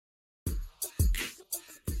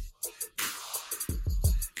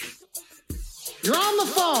You're on the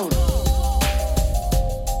phone.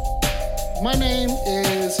 My name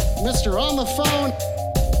is Mr. On the Phone.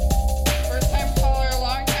 First time caller,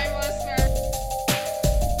 long time listener.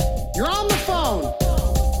 You're on the phone.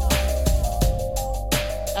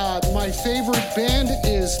 My favorite band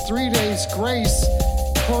is 3 Days Grace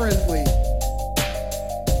currently.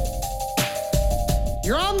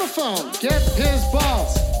 You're on the phone. Get his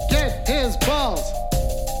balls. Get his balls.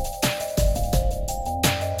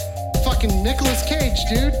 Fucking Nicolas Cage,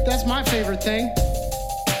 dude. That's my favorite thing.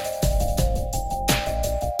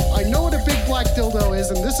 I know what a big black dildo is,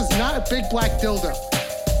 and this is not a big black dildo.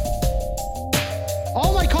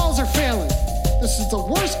 All my calls are failing. This is the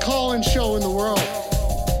worst call-in show in the world.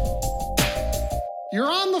 You're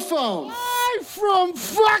on the phone. Live from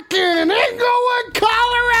fucking Inglewood,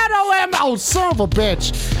 Colorado. Oh, son of a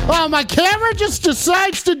bitch. Oh, my camera just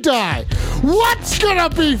decides to die. What's gonna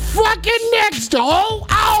be fucking next? Oh,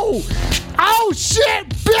 shit,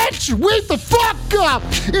 bitch. Wait the fuck up.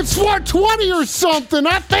 It's 420 or something.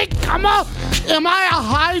 I think, come on. Am I a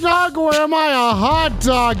high dog or am I a hot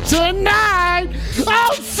dog tonight?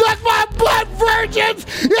 Oh, suck my butt, virgins.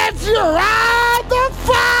 If you're on the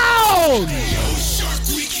phone.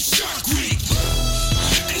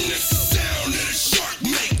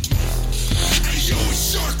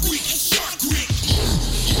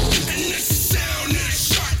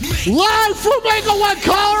 Live from Inglewood,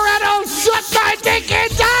 Colorado, suck my dick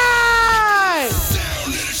and die!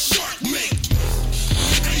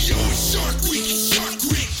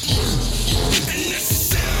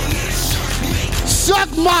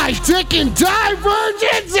 Suck my dick and die,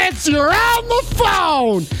 virgins! It's you're on the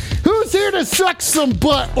phone! Who's here to suck some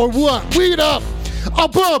butt or what? Weed up!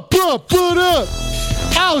 Butt up!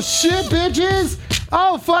 Oh shit, bitches!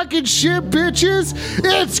 Oh fucking shit, bitches!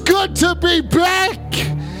 It's good to be back!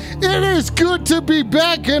 It is good to be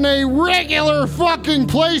back in a regular fucking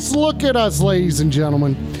place. Look at us, ladies and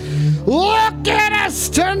gentlemen. Look at us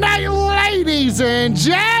tonight, ladies and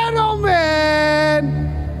gentlemen.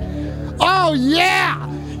 Oh, yeah.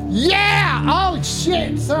 Yeah. Oh,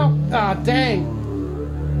 shit. So, dang.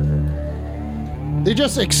 They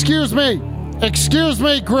just, excuse me,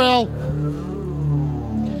 Grill.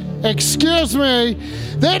 Excuse me.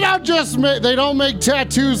 They don't make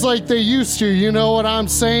tattoos like they used to, you know what I'm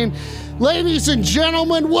saying? Ladies and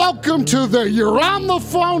gentlemen, welcome to the You're on the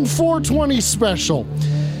Phone 420 special.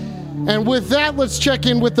 And with that, let's check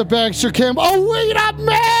in with the Baxter Cam. Oh, wait up,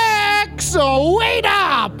 Max! Oh, wait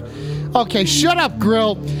up! Okay, shut up,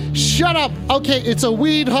 Grill. Shut up. Okay, it's a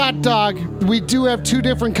weed hot dog. We do have two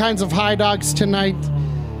different kinds of high dogs tonight.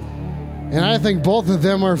 And I think both of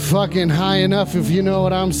them are fucking high enough, if you know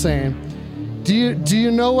what I'm saying. Do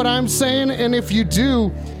you know what I'm saying? And if you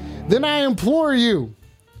do, then I implore you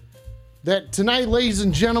that tonight, ladies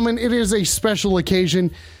and gentlemen, it is a special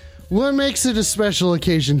occasion. What makes it a special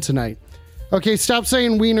occasion tonight? Okay, stop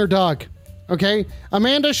saying wiener dog. Okay?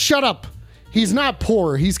 Amanda, shut up. He's not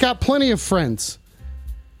poor. He's got plenty of friends.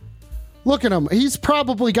 Look at him. He's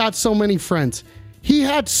probably got so many friends. He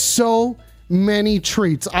had so many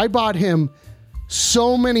treats. I bought him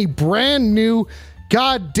so many brand new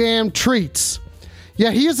goddamn treats.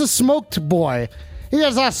 Yeah, he is a smoked boy. He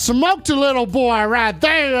is a smoked little boy right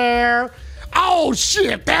there. Oh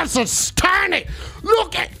shit, that's a tiny.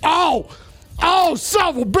 Look at son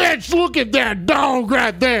of a bitch. Look at that dog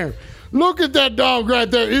right there. Look at that dog right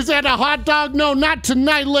there. Is that a hot dog? No, not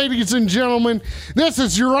tonight, ladies and gentlemen. This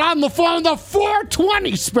is You're on the Phone, the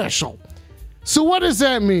 420 special. So what does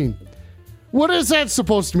that mean? What is that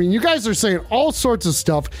supposed to mean? You guys are saying all sorts of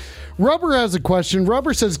stuff. Rubber has a question.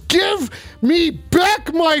 Rubber says, give me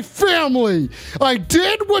back my family. I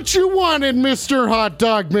did what you wanted, Mr. Hot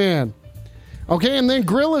Dog Man. Okay, and then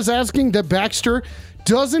Grill is asking that Baxter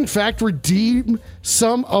does in fact receive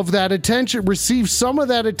some of that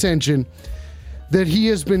attention that he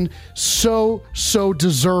has been so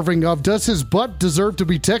deserving of. Does his butt deserve to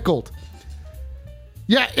be tickled?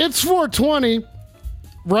 Yeah, it's 420,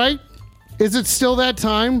 right? Is it still that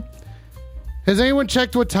time? Has anyone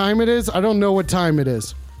checked what time it is? I don't know what time it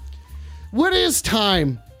is. What is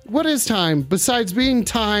time? What is time besides being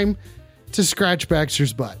time to scratch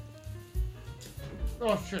Baxter's butt?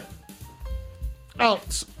 Oh, shit. Oh,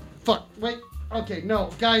 fuck. Wait. Okay,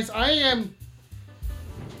 no. Guys,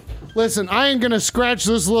 Listen, I ain't gonna scratch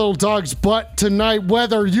this little dog's butt tonight,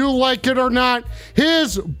 whether you like it or not.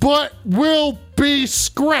 His butt will be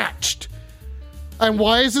scratched. And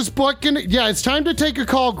why is this butt gonna... Yeah, it's time to take a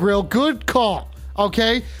call, Grill. Good call.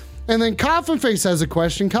 Okay? And then Coffin Face has a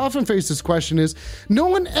question. Coffin Face's question is, no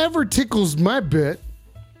one ever tickles my bit.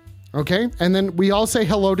 Okay? And then we all say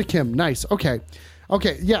hello to Kim. Nice. Okay.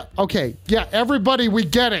 Okay, yeah, okay. Yeah, everybody, we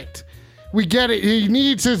get it. We get it. He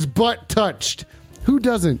needs his butt touched. Who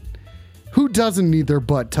doesn't? Who doesn't need their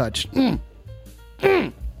butt touched?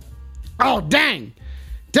 Oh, dang.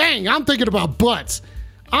 Dang, I'm thinking about butts.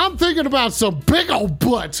 I'm thinking about some big old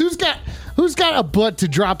butts. Who's got a butt to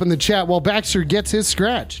drop in the chat while Baxter gets his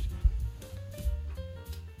scratched?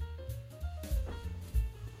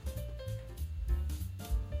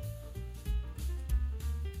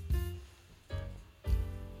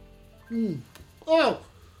 Oh,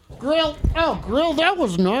 grill. Oh, grill, that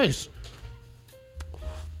was nice.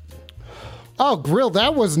 Oh, grill,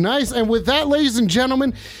 that was nice. And with that, ladies and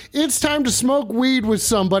gentlemen, it's time to smoke weed with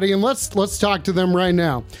somebody, and let's talk to them right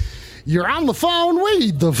now. You're on the phone.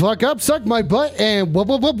 Weed the fuck up, suck my butt, and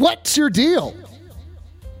what's your deal?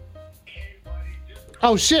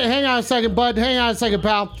 Oh shit! Hang on a second, bud. Hang on a second,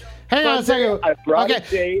 pal. Hang on a second. I brought a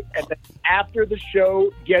date, and then after the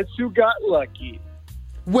show, guess who got lucky?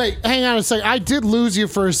 Wait, hang on a second. I did lose you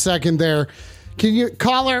for a second there. Can you,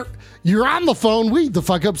 caller? You're on the phone. Weed the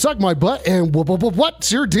fuck up, suck my butt, and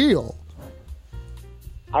what's your deal?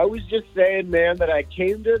 I was just saying, man, that I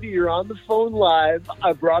came to the You're on the Phone Live.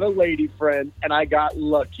 I brought a lady friend, and I got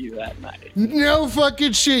lucky that night. No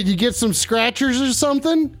fucking shit. You get some scratchers or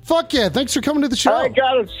something? Fuck yeah. Thanks for coming to the show. I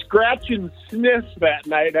got a scratch and sniff that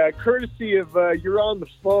night, courtesy of You're on the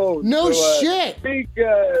Phone. No shit.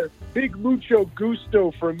 Big mucho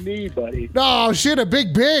gusto from me, buddy. Oh, shit. A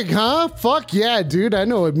big, huh? Fuck yeah, dude. I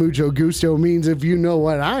know what mucho gusto means if you know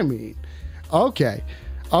what I mean. Okay.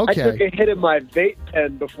 I took a hit of my vape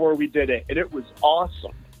pen before we did it, and it was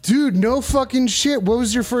awesome. Dude, no fucking shit. What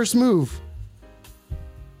was your first move?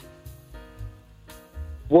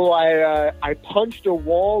 Well, I punched a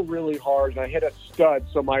wall really hard, and I hit a stud.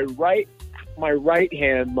 So my right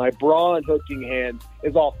hand, my bra unhooking hand,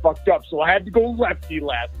 is all fucked up. So I had to go lefty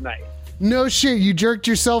last night. No shit. You jerked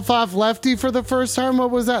yourself off lefty for the first time?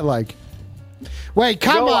 What was that like? Wait,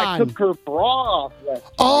 come on. I took her bra off lefty.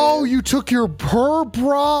 Oh, you took her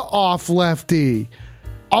bra off lefty.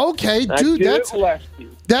 Okay, dude,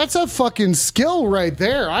 that's a fucking skill right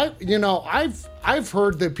there. I've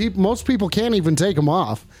heard that most people can't even take them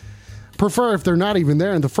off. Prefer if they're not even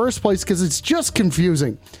there in the first place, because it's just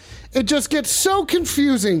confusing. It just gets so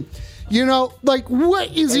confusing. You know, like,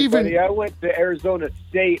 what is buddy, I went to Arizona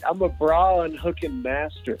State. I'm a bra unhooking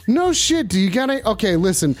master. No shit. Do you gotta... Okay,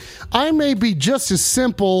 listen. I may be just a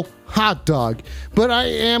simple hot dog, but I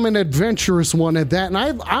am an adventurous one at that, and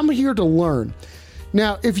I'm here to learn.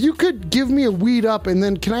 Now, if you could give me a weed up, and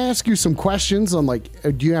then can I ask you some questions on, like,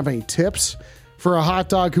 do you have any tips for a hot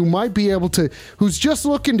dog who might be able to... who's just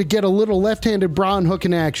looking to get a little left-handed bra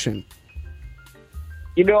unhooking action?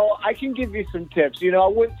 You know, I can give you some tips. You know, I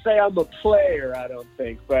wouldn't say I'm a player, I don't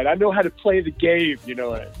think, but I know how to play the game, you know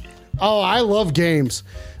what I mean? Oh, I love games.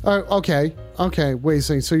 Okay, wait a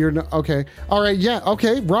second. So you're not... Okay. All right, yeah,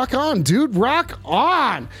 okay. Rock on, dude. Rock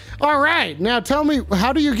on. All right. Now tell me,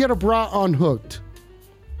 how do you get a bra unhooked?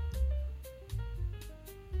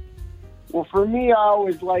 Well, for me, I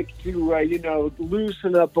always like to,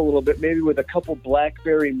 loosen up a little bit, maybe with a couple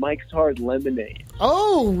Blackberry Mike's Hard Lemonade.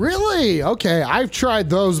 Oh, really? Okay, I've tried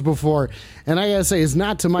those before, and I gotta say, it's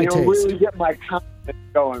not to my taste. Really get my confidence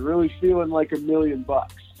going, really feeling like $1 million.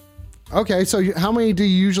 Okay, so how many do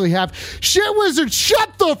you usually have? Shit Wizard,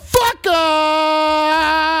 shut the fuck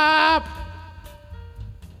up!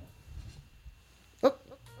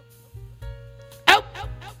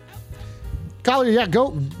 Collier, yeah,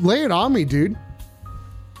 go lay it on me, dude.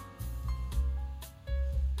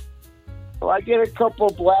 Well, I get a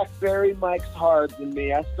couple Blackberry Mike's Hards in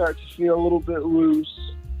me. I start to feel a little bit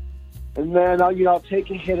loose. And then I'll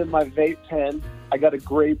take a hit of my vape pen. I got a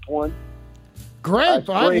grape one. Grape?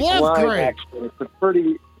 I love lime, grape. Actually.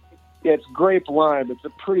 It's grape lime. It's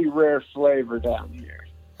a pretty rare flavor down here.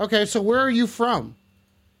 Okay, so where are you from?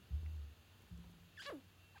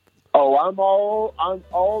 Oh, I'm all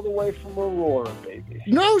the way from Aurora, baby.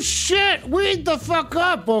 No shit! Weed the fuck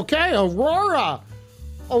up, okay? Aurora,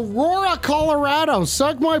 Colorado.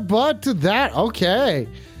 Suck my butt to that. Okay,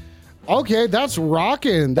 that's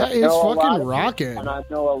rocking. That is fucking rocking. And I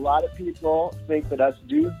know a lot of people think that us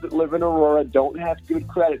dudes that live in Aurora don't have good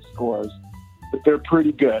credit scores, but they're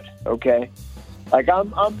pretty good. Okay, like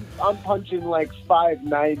I'm punching like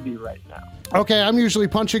 590 right now. Okay, I'm usually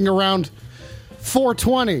punching around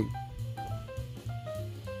 420.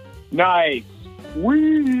 Nice.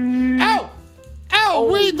 Weed. Ow!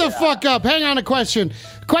 Weed the fuck up. Hang on a question.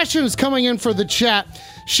 Question is coming in for the chat.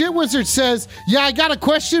 Shit Wizard says, yeah, I got a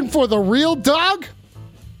question for the real dog.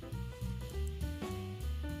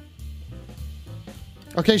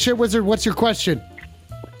 Okay, Shit Wizard, what's your question?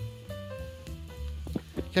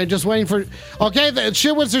 Okay, just waiting for. Okay, the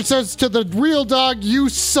Shit Wizard says to the real dog, "You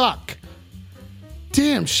suck."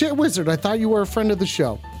 Damn, Shit Wizard! I thought you were a friend of the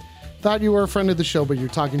show. Thought you were a friend of the show, but you're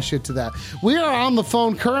talking shit to that. We are on the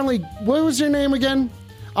phone currently. What was your name again?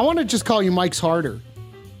 I want to just call you Mike Sarter.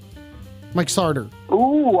 Mike Sarter.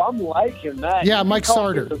 Ooh, I'm liking that. Yeah, You can Mike call me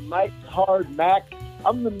Sarter. The Mike's Hard Mac.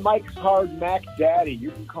 I'm the Mike's Hard Mac Daddy. You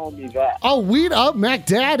can call me that. Oh, weed up, Mac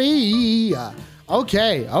Daddy.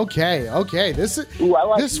 Okay. This is. Ooh, I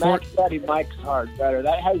like this Mac Daddy Mike's Hard better.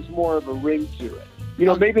 That has more of a ring to it. You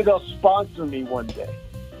know, maybe they'll sponsor me one day.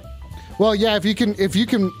 Well, yeah. If you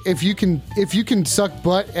can suck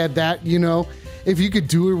butt at that, you know, if you could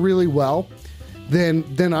do it really well,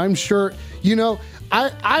 then I'm sure. You know,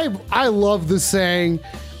 I love the saying.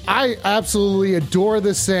 I absolutely adore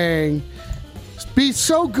the saying. Be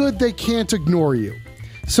so good they can't ignore you.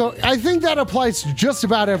 So I think that applies to just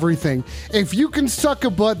about everything. If you can suck a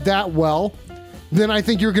butt that well, then I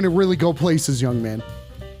think you're going to really go places, young man.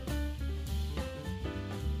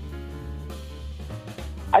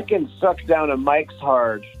 I can suck down a Mike's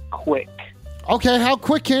Hard quick. Okay, how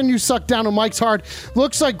quick can you suck down a Mike's Hard?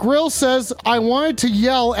 Looks like Grill says, I wanted to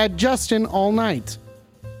yell at Justin all night.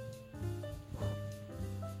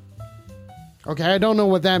 Okay, I don't know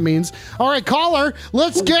what that means. All right, caller,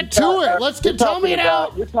 let's get to it. Tell me it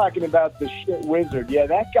out. You're talking about the Shit Wizard. Yeah,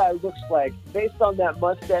 that guy looks like, based on that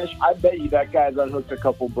mustache, I bet you that guy's unhooked a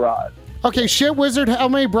couple bras. Okay, Shit Wizard, how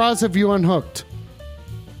many bras have you unhooked?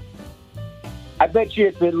 I bet you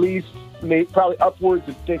it's at least probably upwards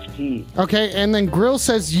of 15. Okay, and then Grill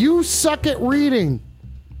says, you suck at reading.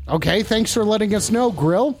 Okay, thanks for letting us know,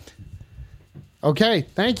 Grill. Okay,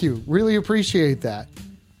 thank you. Really appreciate that.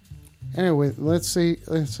 Anyway, let's see.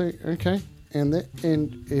 Okay, and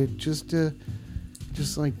it just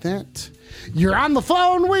like that. You're on the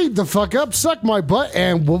phone. Weed the fuck up. Suck my butt.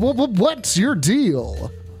 And what's your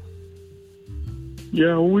deal?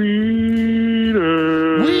 Yeah, weed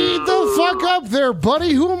the fuck up there,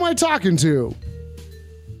 buddy. Who am I talking to?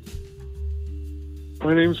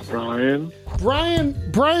 My name's Brian.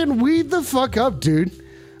 Brian, weed the fuck up, dude.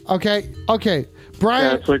 Okay, Brian.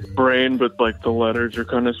 Yeah, it's like brain, but like the letters are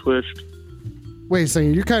kind of switched. Wait a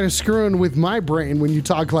second, you're kind of screwing with my brain when you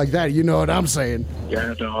talk like that. You know what I'm saying?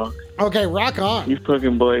 Yeah, dog. Okay, rock on. You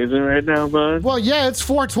fucking blazing right now, bud? Well, yeah, it's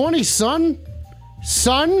 420, son. It's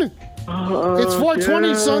 420,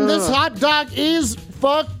 yeah. son. This hot dog is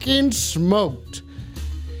fucking smoked.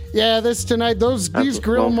 Yeah, this tonight, these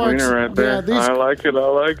grill marks. Right there. Yeah, I like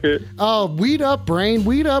it. Oh, weed up brain.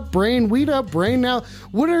 Now,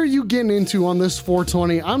 what are you getting into on this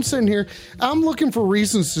 420? I'm sitting here. I'm looking for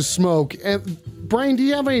reasons to smoke. And Brain, do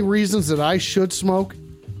you have any reasons that I should smoke?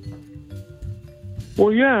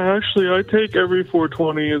 Well, yeah, actually, I take every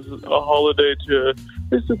 420 as a holiday to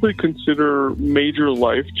basically consider major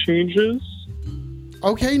life changes.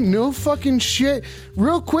 Okay, no fucking shit.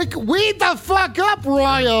 Real quick, weed the fuck up,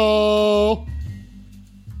 Royal.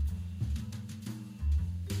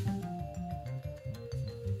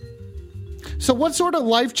 So what sort of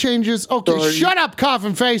life changes? Okay, Sorry. Shut up,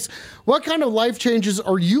 coffin face. What kind of life changes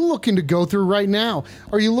are you looking to go through right now?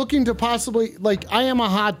 Are you looking to possibly, like, I am a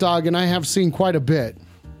hot dog and I have seen quite a bit.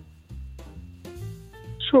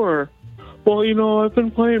 Sure. Well, you know, I've been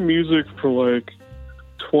playing music for like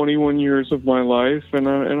 21 years of my life, and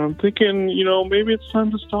I'm thinking, you know, maybe it's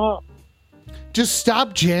time to stop. Just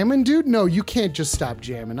stop jamming, dude? No, you can't just stop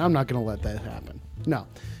jamming. I'm not going to let that happen.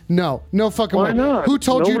 No fucking way. Why not? Who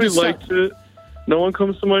told you to stop? Nobody likes it. No one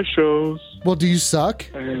comes to my shows. Well, do you suck?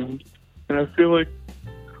 And I feel like,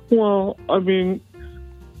 well, I mean,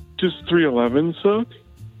 just 311 suck?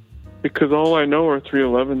 Because all I know are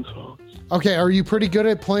 311 songs. Okay, are you pretty good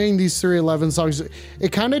at playing these 311 songs?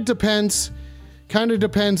 It kind of depends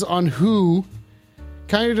on who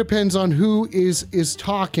is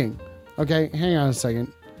talking. Okay, hang on a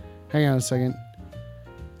second.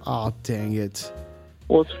 Oh, dang it.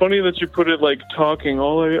 Well, it's funny that you put it like talking.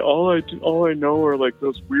 All I know are like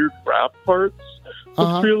those weird rap parts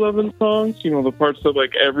of 311 songs. You know, the parts that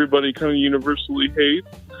like everybody kind of universally hates.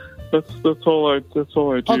 That's all I do.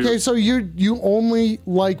 Okay, so you only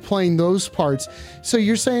like playing those parts. So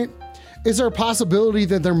you're saying, is there a possibility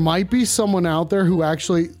that there might be someone out there who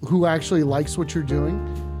actually likes what you're doing?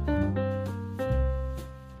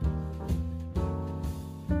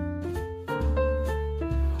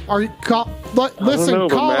 Are you listen, I don't know,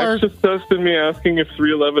 caller? Max just tested me asking if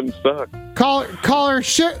 311 sucked. Caller,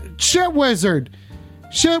 shit wizard.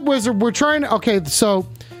 We're trying to. Okay, so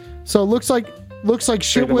it looks like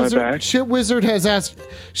shit wizard has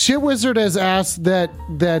asked that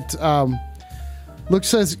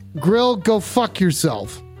says Grill, go fuck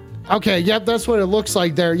yourself. Okay, yep, that's what it looks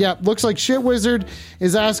like there. Yep, looks like Shit Wizard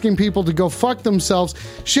is asking people to go fuck themselves.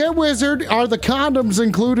 Shit Wizard, are the condoms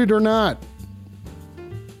included or not?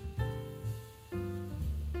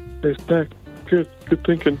 Good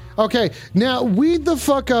thinking. Okay, now weed the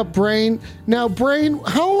fuck up, Brain. Now, Brain,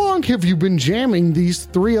 how long have you been jamming these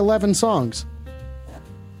 311 songs?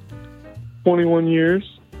 21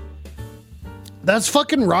 years. That's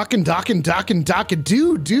fucking rockin' dockin'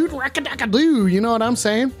 do, dude. Rockin' do. You know what I'm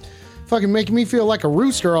saying? Fucking making me feel like a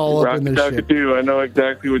rooster all up in this shit. Do. I know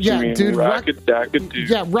exactly what you mean. Dude, Rock-a-dock-a-do.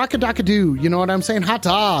 Yeah, rock-a-dock-a-do. You know what I'm saying? Hot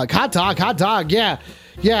dog. Yeah.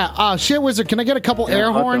 Yeah. Shit Wizard, can I get a couple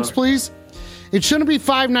air horns, please? It shouldn't be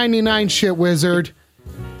 $5.99, Shit Wizard.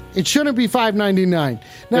 It shouldn't be $5.99.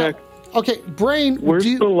 Now, okay, Brain. Where's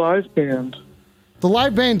the live band? The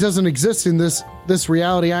live band doesn't exist in this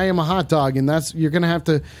reality. I am a hot dog, and you're gonna have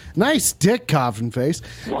to. Nice dick, Coffin Face.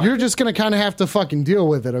 You're just gonna kind of have to fucking deal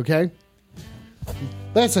with it, okay?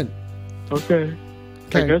 Listen. Okay.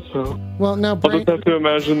 I guess so. Well, now, Brain. I'll just have to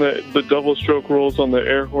imagine the double stroke rolls on the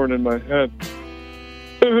air horn in my head.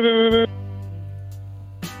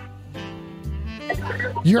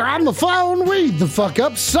 You're on the phone. Read the fuck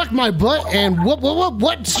up. Suck my butt. And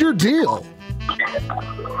what's your deal?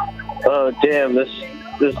 Oh, damn, this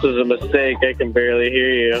is a mistake. I can barely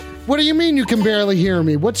hear you. What do you mean you can barely hear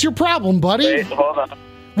me? What's your problem, buddy? Wait, hold on.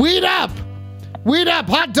 Weed up,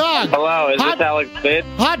 hot dog. Hello, is this Alex Pitt?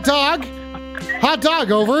 Hot dog,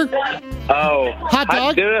 over. Oh. Hot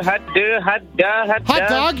dog.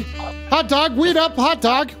 Hot dog, weed up, hot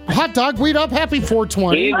dog, weed up, happy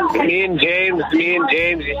 420. Me and James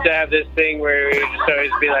used to have this thing where we would just always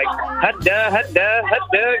be like, hot dog.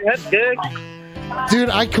 Dude,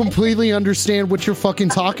 I completely understand what you're fucking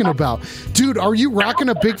talking about. Dude, are you rocking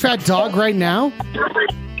a big fat dog right now?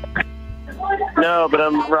 No, but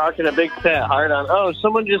I'm rocking a big fat heart on. Oh,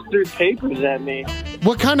 someone just threw papers at me.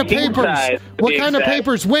 What kind of papers? What kind of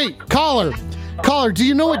papers? Wait, caller, do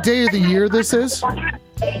you know what day of the year this is?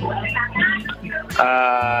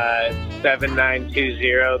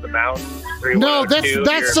 7920 the mountain. No,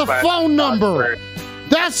 that's a phone number.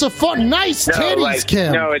 That's a phone. Nice titties,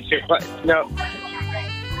 Kim. No, it's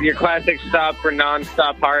your classic stop for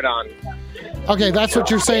non-stop hard on. Okay, that's what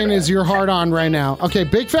you're saying is you're hard on right now. Okay,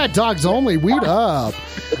 big fat dogs only. Weed up.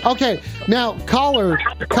 Okay, now caller,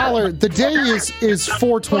 the day is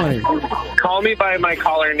 420. Call me by my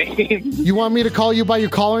caller name. You want me to call you by your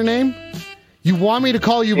caller name? You want me to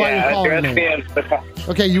call you by your caller name?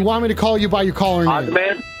 Okay, you want me to call you by your caller name?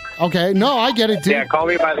 Man. Okay, no, I get it, dude. Yeah, call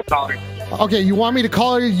me by the caller. Okay, you want me to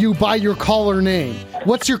call you by your caller name?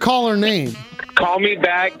 What's your caller name? Call me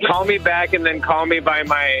back, and then call me by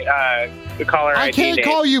my caller ID I can't name.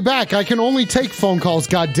 call you back. I can only take phone calls.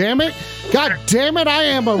 God damn it! I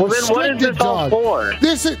am a restricted dog. All for?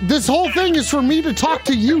 This whole thing is for me to talk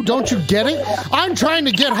to you. Don't you get it? I'm trying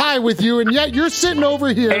to get high with you, and yet you're sitting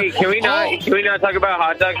over here. Hey, can we not talk about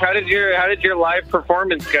hot dogs? How did your live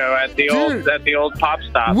performance go at the old Pop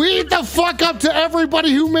Stop? Weed the fuck up to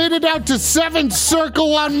everybody who made it out to 7th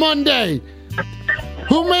Circle on Monday.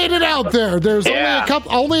 Who made it out there? There's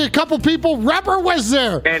only a couple people. Rubber was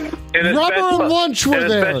there. And Rubber and Lunch were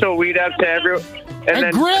there. A special weed up to everyone.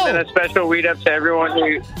 And Grill. And then a special weed up to everyone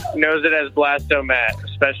who knows it as Blastomat.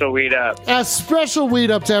 Special weed up. A special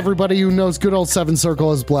weed up to everybody who knows good old 7th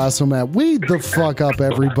Circle as Blastomat. Weed the fuck up,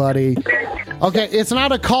 everybody. Okay, it's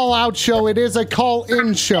not a call-out show. It is a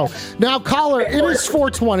call-in show. Now, caller, it is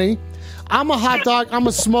 420. I'm a hot dog. I'm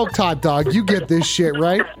a smoked hot dog. You get this shit,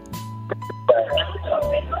 right?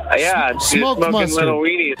 Yeah, smoked mustard. Little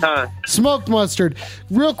weenies, huh? Smoked mustard.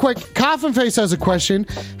 Real quick, Coffin Face has a question.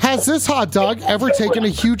 Has this hot dog ever taken a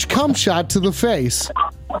huge cum shot to the face?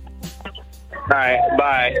 All right,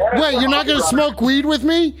 bye. Wait, you're not gonna smoke weed with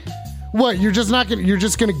me? What? You're just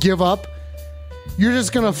gonna give up? You're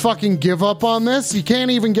just gonna fucking give up on this? You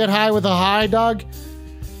can't even get high with a high dog?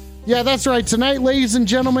 Yeah, that's right. Tonight, ladies and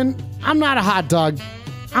gentlemen, I'm not a hot dog.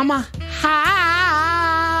 I'm a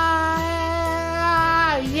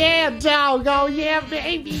yeah, dog. Oh, yeah,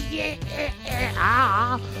 baby. Yeah.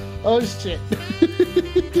 Oh, shit.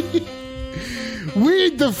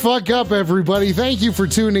 Weed the fuck up, everybody. Thank you for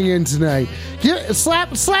tuning in tonight.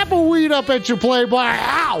 Slap a weed up at your Playboy.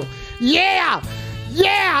 Ow. Yeah.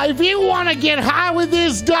 Yeah. If you want to get high with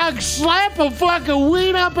this, dog, slap a fucking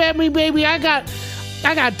weed up at me, baby. I got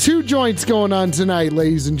 2 joints going on tonight,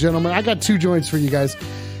 ladies and gentlemen. I got 2 joints for you guys.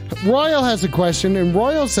 Royal has a question, and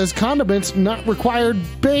Royal says condiments not required,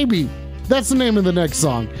 baby. That's the name of the next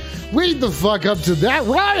song. Weed the fuck up to that,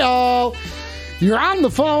 Royal. You're on the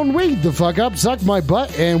phone. Weed the fuck up, suck my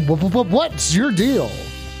butt, and what's your deal?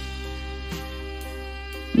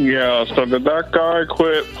 Yeah, so did that guy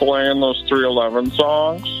quit playing those 311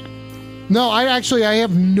 songs? No, I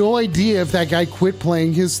have no idea if that guy quit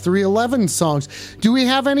playing his 311 songs. Do we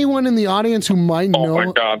have anyone in the audience who might know? Oh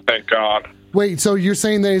my God, thank God. Wait, so you're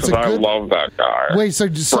saying that it's a good... I love that guy. Wait, so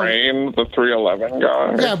Brain, the 311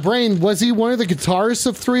 guy. Yeah, Brain, was he one of the guitarists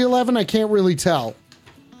of 311? I can't really tell.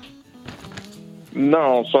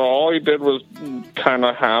 No, so all he did was kind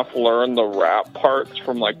of half learn the rap parts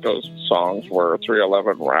from like those songs where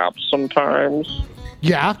 311 raps sometimes.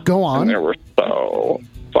 Yeah, go on. And they were so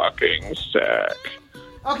fucking sick.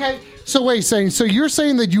 Okay, so wait, so you're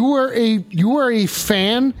saying that you were a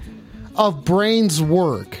fan of Brain's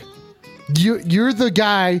work. You're the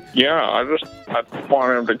guy. Yeah, I just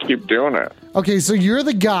want him to keep doing it. Okay, so you're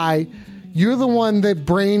the guy. You're the one that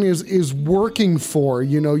Brain is working for.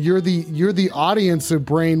 You know, you're the audience that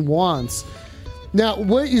Brain wants. Now,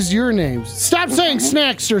 what is your name? Stop saying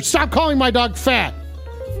Snackster. Stop calling my dog fat.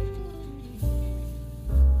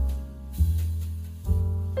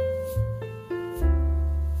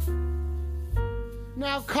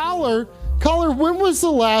 Now, caller, when was the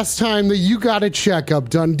last time that you got a checkup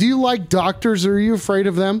done? Do you like doctors, or are you afraid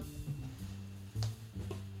of them?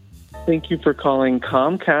 Thank you for calling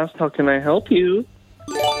Comcast. How can I help you?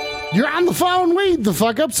 You're on the phone. Weed the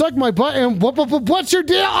fuck up. Suck my butt. And what's your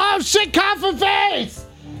deal? Oh, shit. Coffin face.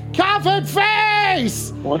 Coffin face.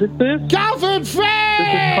 What is this? Coffin face. This is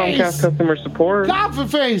Comcast customer support. Coffin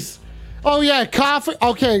face. Oh, yeah. Coffin.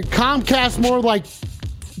 Okay. Comcast, more like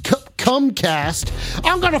Comcast.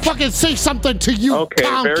 I'm going to fucking say something to you, okay,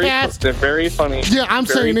 Comcast. Very funny. Yeah, I'm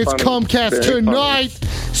saying it's Comcast tonight.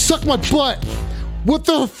 Funny. Suck my butt. What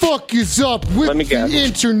the fuck is up with the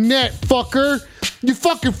internet, fucker? You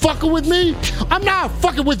fucking with me? I'm not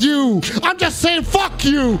fucking with you. I'm just saying fuck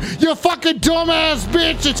you. You fucking dumbass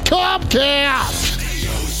bitch. It's Comcast.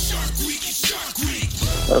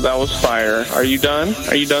 Oh, that was fire. Are you done?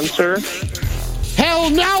 Are you done, sir?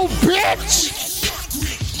 Hell no, bitch.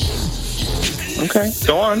 Okay,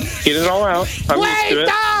 go on. Get it all out. I'm used to it. Wait the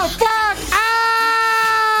fuck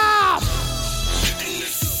up!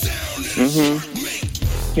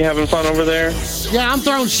 Mm-hmm. You having fun over there? Yeah, I'm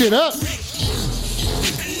throwing shit up.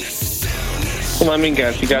 Well, let me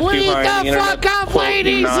guess. You got too high on the internet. Wait the fuck up,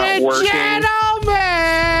 ladies and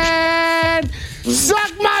gentlemen!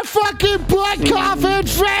 Suck my fucking butt, Coffin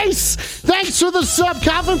Face! Thanks for the sub.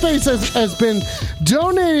 Coffin Face has been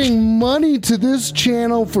donating money to this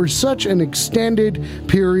channel for such an extended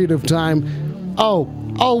period of time. Oh,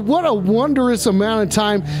 what a wondrous amount of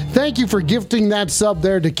time. Thank you for gifting that sub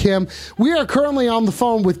there to Kim. We are currently on the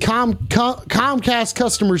phone with Comcast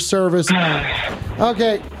customer service.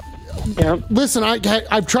 Okay. Yep. Listen,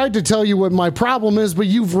 I've tried to tell you what my problem is, but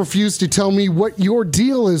you've refused to tell me what your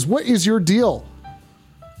deal is. What is your deal?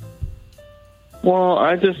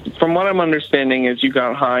 Well, from what I'm understanding is you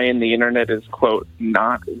got high and the internet is, quote,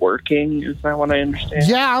 not working. Is that what I understand?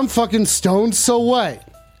 Yeah, I'm fucking stoned, so what?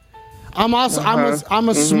 I'm also I'm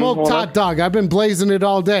a smoked hot dog. I've been blazing it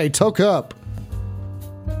all day. Took up.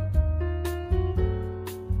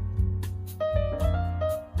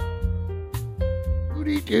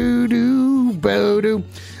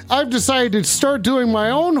 I've decided to start doing my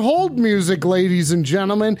own hold music, ladies and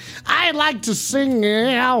gentlemen. I like to sing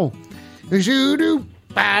now. Yeah,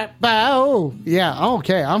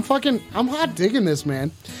 okay. I'm hot digging this,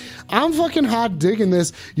 man. I'm fucking hot digging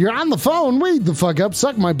this. You're on the phone. Weed the fuck up.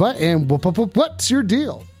 Suck my butt. And what's your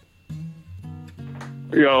deal?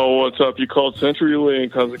 Yo, what's up? You called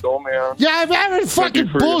CenturyLink. How's it going, man? Yeah, I'm having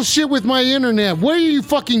fucking bullshit with my internet. What are you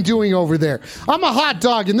fucking doing over there? I'm a hot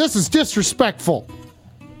dog, and this is disrespectful.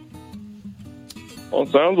 Well,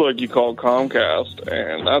 it sounds like you called Comcast,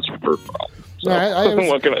 and that's your problem. So,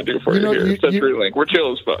 what can I do for you here? CenturyLink. We're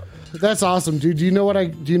chill as fuck. That's awesome, dude. Do you know what I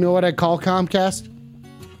call Comcast?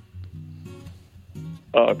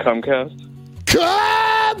 Comcast.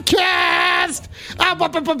 Comcast!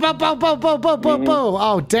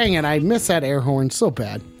 Oh, dang it. I missed that air horn so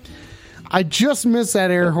bad. I just missed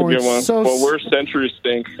that air horn. So well, we're Century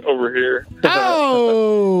Stink over here.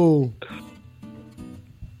 Oh!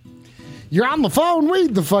 You're on the phone.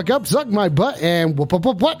 Weed the fuck up. Suck my butt. And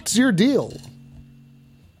what's your deal?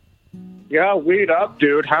 Yeah, weed up,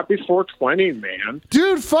 dude. Happy 420, man.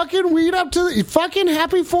 Dude, fucking weed up to the fucking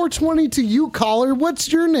happy 420 to you, caller.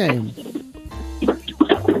 What's your name?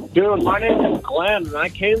 Dude, my name is Glenn, and I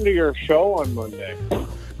came to your show on Monday.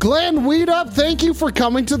 Glenn, weed up. Thank you for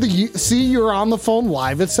coming to You're on the phone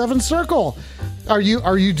live at 7 Circle. Are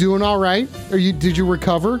you doing all right? Did you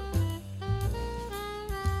recover?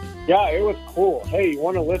 Yeah, it was cool. Hey, you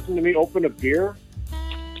want to listen to me open a beer?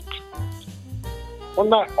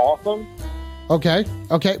 Wasn't that awesome? Okay.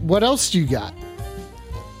 Okay. What else do you got?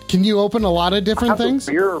 Can you open a lot of different things?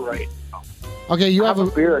 I have a beer right now. Okay, you I have have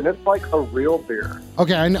a beer, and it's like a real beer.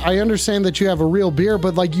 Okay, I understand that you have a real beer,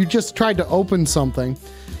 but like you just tried to open something.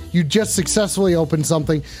 You just successfully opened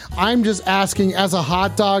something. I'm just asking, as a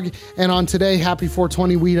hot dog, and on today, happy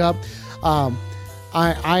 420 Weed Up.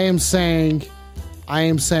 I am saying,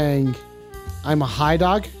 I'm a high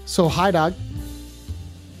dog. So high dog.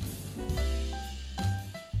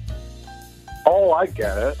 Oh, I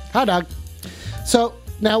get it. High dog. So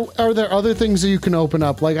now, are there other things that you can open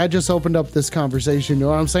up? Like I just opened up this conversation. You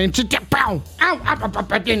know what I'm saying? Ow.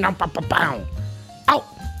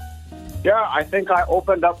 Yeah, I think I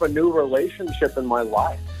opened up a new relationship in my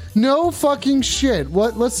life. No fucking shit.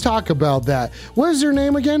 What? Let's talk about that. What is your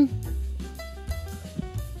name again?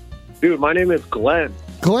 Dude, my name is Glenn.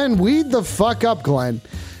 Glenn, weed the fuck up, Glenn.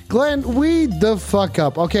 Glenn, weed the fuck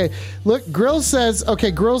up. Okay, look, Grill says,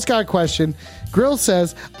 okay, Grill's got a question. Grill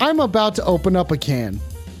says, I'm about to open up a can.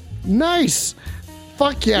 Nice.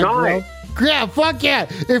 Fuck yeah, Nice. Grill. Yeah, fuck yeah.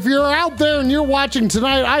 If you're out there and you're watching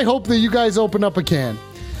tonight, I hope that you guys open up a can.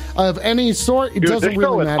 Of any sort, it Dude, doesn't this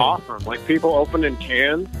really show is matter. awesome. Like, people opening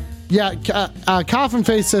cans. Yeah, Coffin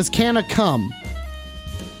Face says, can of cum.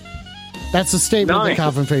 That's the statement Nice. that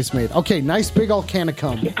Coffin Face made. Okay, nice big old can of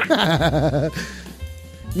cum.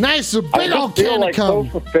 Nice I big old just feel can like of so cum.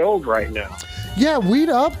 fulfilled right now. Yeah, weed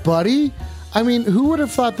up, buddy. I mean, who would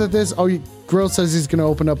have thought that this... Oh, Grill says he's going to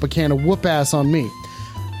open up a can of whoop ass on me.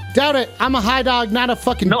 Doubt it. I'm a high dog, not a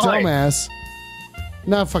fucking Nice. dumbass.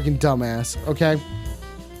 Not a fucking dumbass, okay?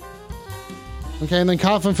 Okay, and then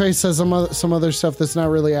Coffin Face says some other stuff that's not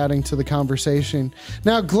really adding to the conversation.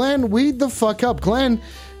 Now, Glenn, weed the fuck up. Glenn,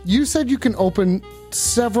 you said you can open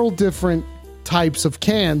several different types of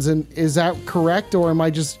cans, and is that correct, or am I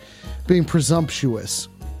just being presumptuous?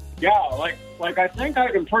 Yeah, like I think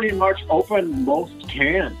I can pretty much open most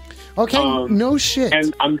cans. Okay, no shit.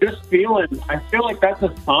 And I feel like that's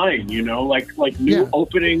a sign, you know, like new Yeah.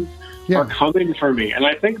 openings are coming for me. And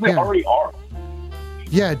I think they Yeah. already are.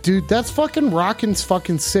 Yeah, dude, that's fucking rockin'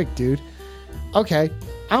 fucking sick, dude. Okay,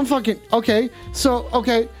 I'm fucking... Okay, so,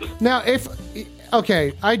 okay, now if...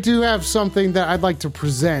 Okay, I do have something that I'd like to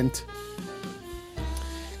present.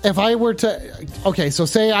 If I were to... Okay, so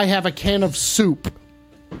say I have a can of soup.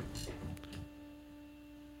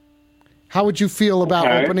 How would you feel about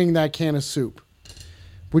Okay. opening that can of soup?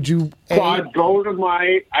 Would you... So I'd go to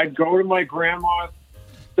my grandma's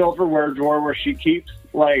silverware drawer where she keeps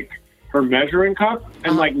like her measuring cup,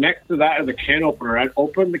 and like next to that is a can opener. I'd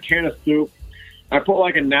open the can of soup. I put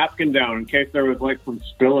like a napkin down in case there was like some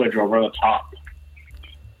spillage over the top.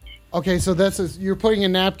 Okay, so you're putting a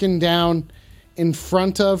napkin down in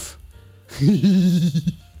front of...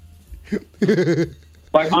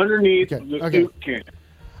 Like underneath Okay, the okay. soup can.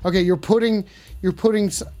 Okay, you're putting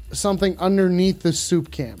something underneath the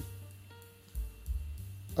soup can.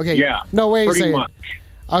 Okay. Yeah, No, wait a pretty second. much.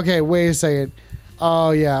 Okay, wait a second.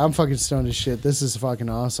 Oh yeah, I'm fucking stoned as shit. This is fucking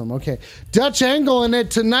awesome. Okay, Dutch Angle in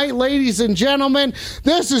it tonight, ladies and gentlemen.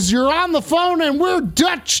 This is You're on the Phone, and we're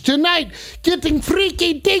Dutch tonight, getting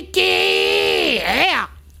freaky deaky. Yeah.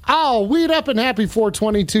 Oh, weed up and happy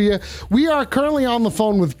 420 to you. We are currently on the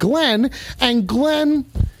phone with Glenn, and Glenn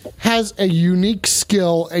has a unique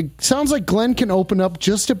skill. It sounds like Glenn can open up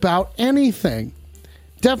just about anything.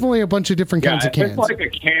 Definitely a bunch of different kinds of if cans. it's like a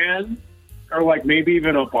can or like maybe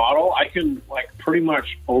even a bottle, I can like pretty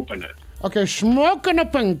much open it. Okay, smoking a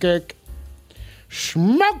pancake.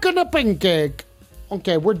 Smoking a pancake.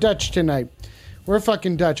 Okay, we're Dutch tonight. We're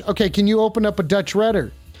fucking Dutch. Okay, can you open up a Dutch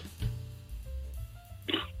Redder?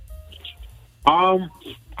 I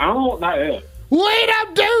don't know what that is. Wait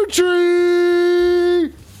up,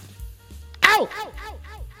 Dutry! Ow!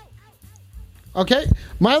 Okay,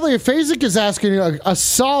 Miley Aphasic is asking a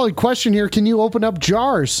solid question here. Can you open up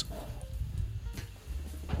jars?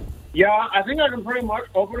 Yeah, I think I can pretty much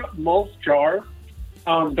open up most jars.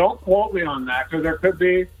 Don't quote me on that because there could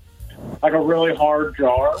be like a really hard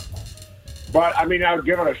jar. But I mean, I would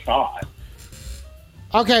give it a shot.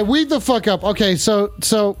 Okay, weed the fuck up. Okay, so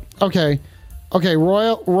okay. Okay,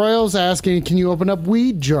 Royal's asking, can you open up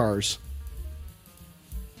weed jars?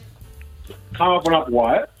 Can I open up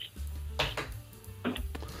what?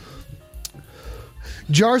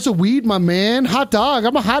 Jars of weed, my man. Hot dog.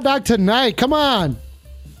 I'm a hot dog tonight. Come on.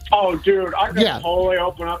 Oh, dude, I could Yeah. totally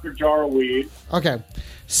open up a jar of weed. Okay.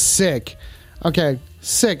 Sick. Okay.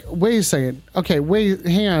 Sick. Wait a second. Okay,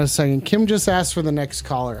 hang on a second. Kim just asked for the next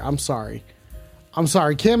caller. I'm sorry.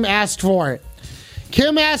 Kim asked for it.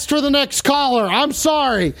 Kim asked for the next caller. I'm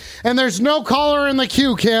sorry. And there's no caller in the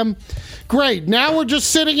queue, Kim. Great. Now we're just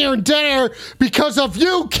sitting here in dead air because of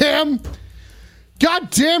you, Kim.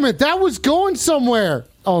 God damn it. That was going somewhere.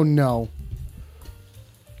 Oh, no.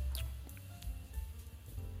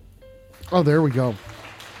 Oh, there we go.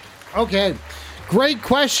 Okay. Great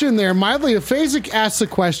question there. Mildly Aphasic asks a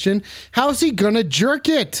question. How's he going to jerk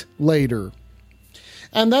it later?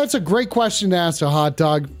 And that's a great question to ask a hot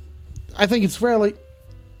dog. I think it's fairly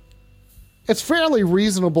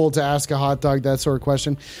reasonable to ask a hot dog that sort of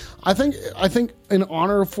question. I think in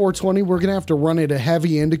honor of 420, we're going to have to run it a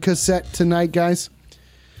heavy indica set tonight, guys.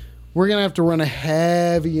 We're going to have to run a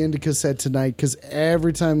heavy indica set tonight because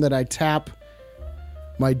every time that I tap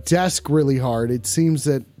my desk really hard, it seems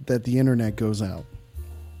that the internet goes out.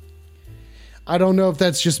 I don't know if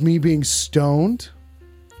that's just me being stoned.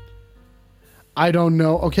 I don't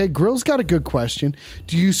know. Okay, Grill's got a good question.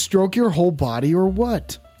 Do you stroke your whole body or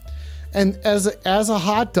what? And as a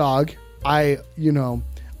hot dog, I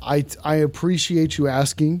appreciate you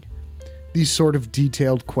asking these sort of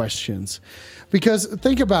detailed questions. Because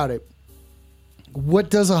think about it. What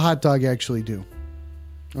does a hot dog actually do?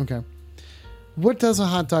 Okay. What does a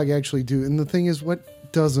hot dog actually do? And the thing is,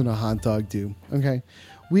 what doesn't a hot dog do? Okay.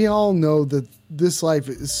 We all know that this life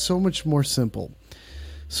is so much more simple.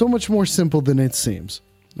 So much more simple than it seems.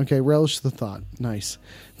 Okay, relish the thought. Nice.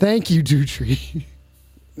 Thank you, Dutry.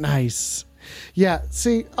 Nice. Yeah,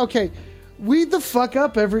 see, okay. Weed the fuck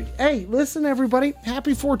up Hey, listen, everybody.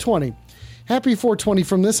 Happy 420. Happy 420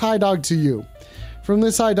 from this high dog to you. From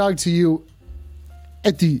this high dog to you.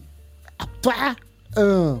 At the...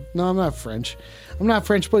 no, I'm not French.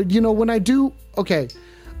 But, when I do... Okay,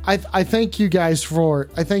 I thank you guys for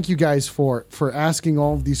asking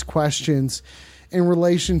all of these questions in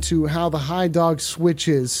relation to how the high dog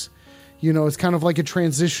switches. It's kind of like a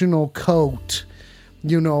transitional coat,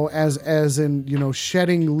 as in,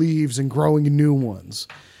 shedding leaves and growing new ones.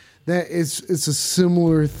 It's a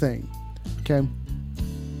similar thing.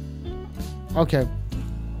 Okay.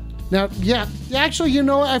 Now, yeah, actually,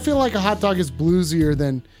 I feel like a hot dog is bluesier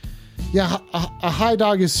than... Yeah, a high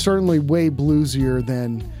dog is certainly way bluesier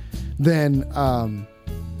than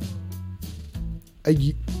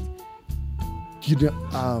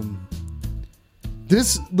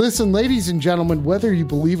listen, ladies and gentlemen, whether you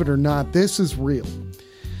believe it or not, this is real.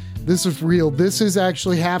 This is real. This is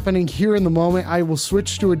actually happening here in the moment. I will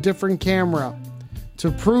switch to a different camera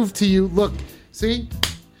to prove to you. Look, see?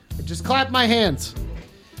 I just clapped my hands.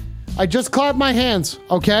 Okay? I just clapped my hands.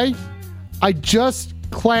 Okay? I just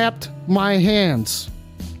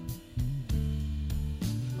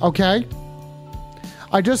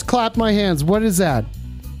clapped my hands. What is that?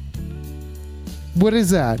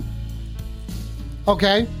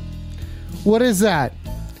 Okay? What is that?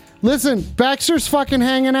 Listen, Baxter's fucking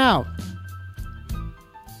hanging out.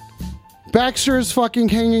 Baxter is fucking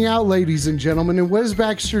hanging out, ladies and gentlemen. And what is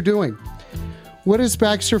Baxter doing? What is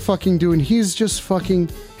Baxter fucking doing? He's just fucking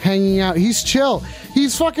hanging out. He's chill.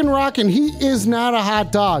 He's fucking rocking. He is not a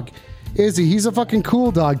hot dog, is he? He's a fucking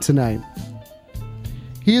cool dog tonight.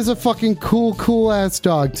 He is a fucking cool ass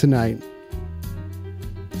dog tonight.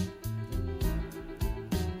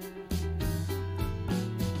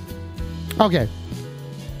 Okay.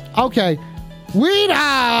 Weed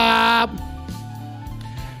up,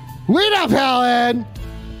 Helen.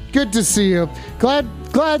 Good to see you.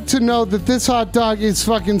 Glad to know that this hot dog is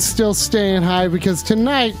fucking still staying high because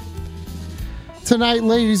tonight,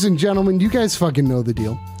 ladies and gentlemen, you guys fucking know the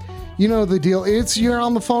deal. You know the deal. You're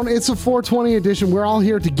on the phone. It's a 420 edition. We're all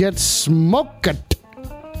here to get smoked.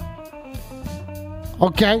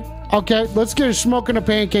 Okay. Let's get a smoking a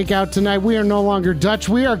pancake out tonight. We are no longer Dutch.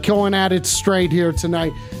 We are going at it straight here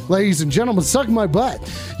tonight. Ladies and gentlemen, suck my butt.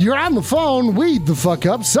 You're on the phone. Weed the fuck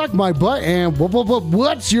up. Suck my butt. And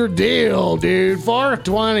what's your deal, dude?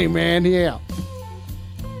 420, man. Yeah.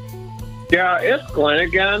 Yeah, it's Glenn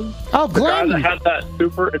again. Oh, Glenn. The guy that had that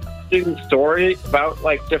super interesting story about,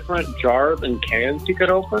 different jars and cans he could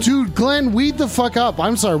open. Dude, Glenn, weed the fuck up.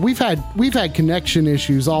 I'm sorry. We've had connection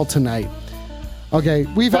issues all tonight. Okay,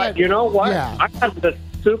 But you know what? Yeah. I had this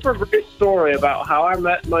super great story about how I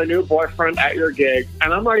met my new boyfriend at your gig,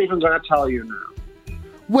 and I'm not even going to tell you now.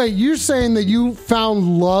 Wait, you're saying that you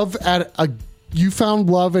found love at a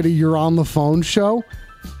You're on the Phone show?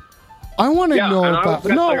 I want to know about.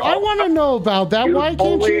 I want to know about that. Why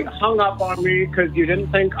can't you? Hung up on me because you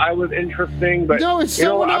didn't think I was interesting, but no, it's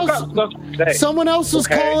someone else. Someone else was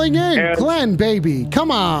calling in. Glenn, baby,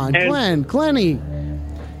 come on, Glenny.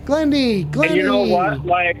 And you know what?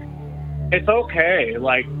 It's okay.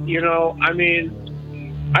 I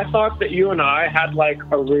thought that you and I had,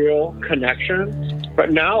 a real connection.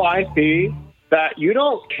 But now I see that you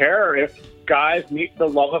don't care if guys meet the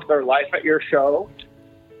love of their life at your show.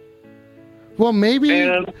 Well,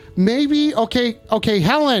 maybe. Okay,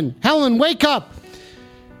 Helen, wake up.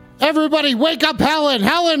 Everybody, wake up, Helen.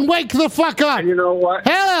 Helen, wake the fuck up. And you know what?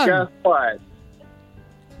 Helen. Guess what?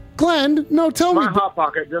 Glenn, no, tell me. My Hot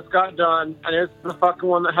Pocket just got done, and it's the fucking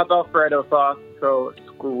one that has Alfredo sauce, so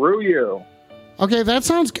screw you. Okay, that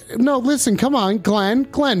sounds... No, listen, come on, Glenn,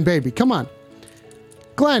 baby, come on.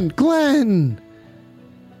 Glenn,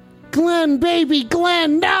 baby,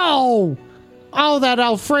 Glenn, no! Oh, that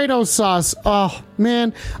Alfredo sauce. Oh,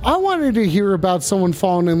 man. I wanted to hear about someone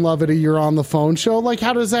falling in love at a You're on the Phone show. Like,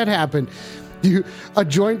 how does that happen? A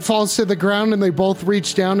joint falls to the ground and they both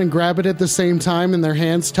reach down and grab it at the same time and their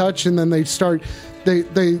hands touch and then they start...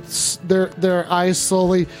 Their eyes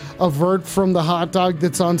slowly avert from the hot dog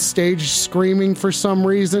that's on stage screaming for some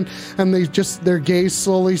reason, and their gaze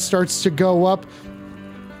slowly starts to go up.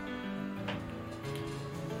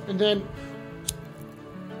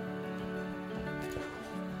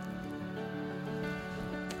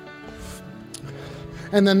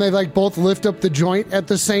 And then they like both lift up the joint at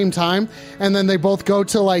the same time, and then they both go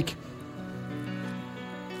to like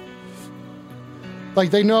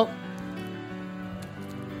they know.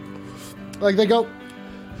 Like they go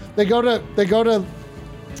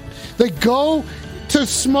to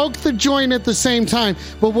smoke the joint at the same time,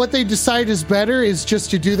 but what they decide is better is just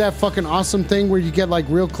to do that fucking awesome thing where you get like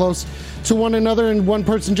real close to one another and one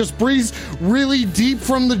person just breathes really deep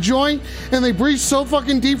from the joint, and they breathe so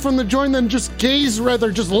fucking deep from the joint then just gaze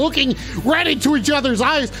rather just looking right into each other's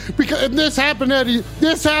eyes. Because this happened at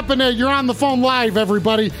You're on the Phone Live,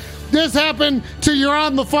 everybody. This happened to You're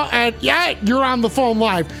on the Phone You're on the Phone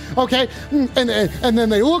Live. Okay, and then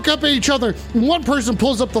they look up at each other, and one person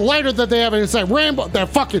pulls up the lighter that they have, and it's that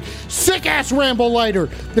fucking sick ass Rambo lighter.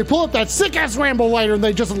 They pull up that sick ass Rambo lighter, and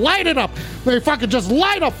they just light it up. They fucking just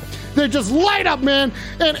light up. They just light up, man.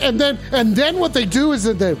 And then what they do is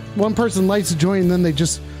that one person lights a joint, and then they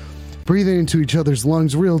just breathe into each other's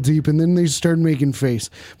lungs real deep, and then they start making face.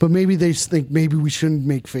 But maybe they think maybe we shouldn't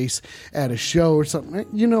make face at a show or something.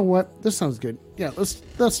 You know what? This sounds good. Yeah,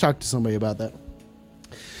 let's talk to somebody about that.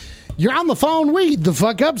 You're on the phone. Weed the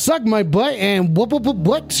fuck up, suck my butt, and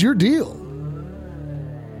what's your deal?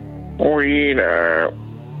 Weed up.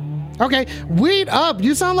 Okay, weed up.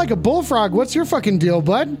 You sound like a bullfrog. What's your fucking deal,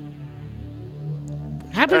 bud?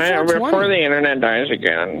 Happy 420. Before the internet dies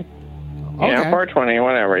again. Okay. Yeah, 420,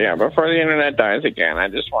 whatever. Yeah, before the internet dies again, I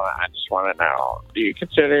just want to know: do you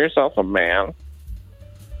consider yourself a man?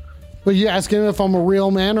 Well, you asking if I'm a real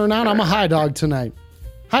man or not? I'm a high dog tonight.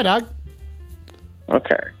 Hi, dog.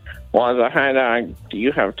 Okay. Well, as a high dog, do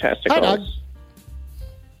you have testicles? Hi, dog.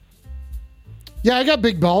 Yeah, I got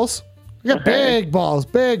big balls. I got big balls.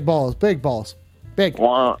 Big.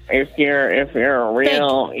 Well, if you're a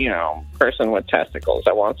real, person with testicles,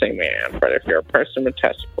 I won't say man, but if you're a person with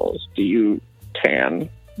testicles, do you tan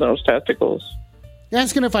those testicles? You're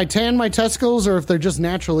asking if I tan my testicles or if they're just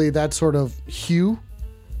naturally that sort of hue?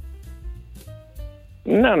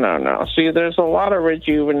 No. See, there's a lot of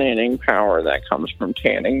rejuvenating power that comes from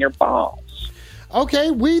tanning your balls.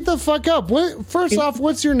 Okay, weed the fuck up. First off,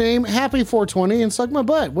 what's your name? Happy 420 and suck my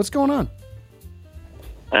butt. What's going on?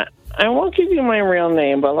 I won't give you my real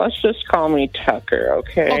name, but let's just call me Tucker,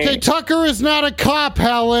 okay? Okay, Tucker is not a cop,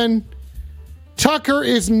 Helen. Tucker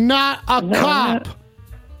is not a cop.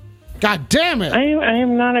 God damn it. I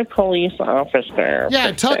am not a police officer.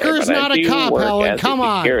 Yeah, Tucker is not a cop, Helen. Come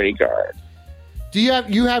on. Security guard. Do you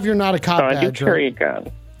have your not a cop badge? I do carry a gun.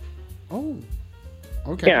 Oh.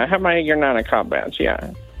 Okay. Yeah, I have my You're Not a Cop badge,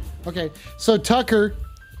 yeah. Okay. So Tucker,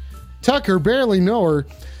 barely know her.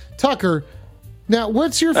 Tucker, now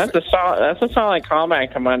what's your That's a solid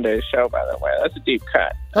callback to Monday's show, by the way. That's a deep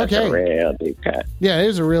cut. That's a real deep cut. Yeah, it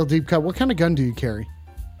is a real deep cut. What kind of gun do you carry?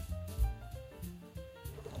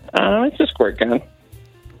 It's a squirt gun.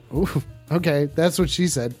 Ooh, okay, that's what she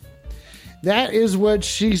said. That is what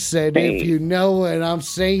she said, if you know what I'm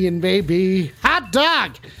saying, baby. Hot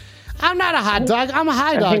dog! I'm not a hot dog. I'm a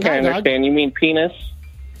high dog. I think I understand. You mean penis?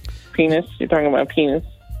 Penis? You're talking about penis?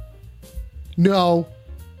 No.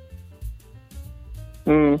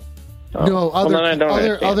 Oh. No,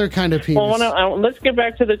 other kind of penis. Well, let's get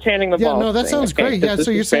back to the tanning the balls. Yeah, no, that sounds great. Yeah, so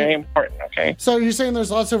you're saying very important. Okay. So you're saying there's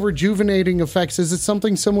lots of rejuvenating effects. Is it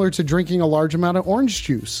something similar to drinking a large amount of orange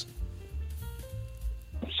juice?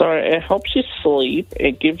 So it helps you sleep.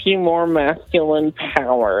 It gives you more masculine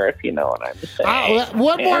power, if you know what I'm saying.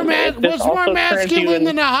 What's more masculine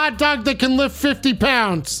than a hot dog that can lift 50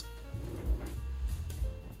 pounds?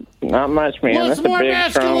 Not much, man. What's more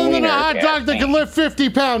masculine than a hot dog that can lift 50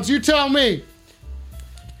 pounds? You tell me.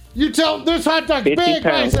 This hot dog's big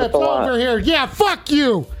biceps over here. Yeah, fuck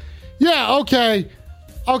you. Yeah, okay.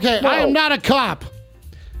 Okay, No. I am not a cop.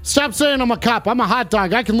 Stop saying I'm a cop. I'm a hot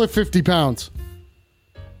dog. I can lift 50 pounds.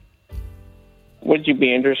 Would you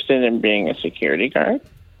be interested in being a security guard?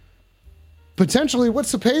 Potentially.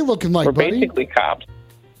 What's the pay looking like, We're buddy? basically cops.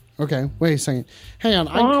 Okay, wait a second. Hang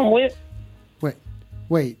on.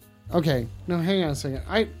 Wait. Okay. No, hang on a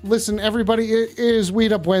second. Listen, everybody, it is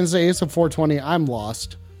Weed Up Wednesday. It's a 420. I'm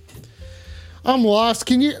lost.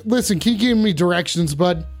 Can you give me directions,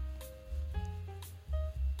 bud?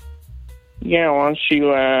 Yeah, why don't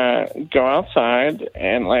you go outside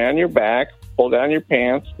and lay on your back, pull down your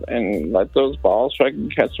pants, and let those balls fucking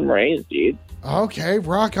catch some rays, dude. Okay,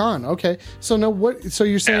 rock on. Okay. So now what? So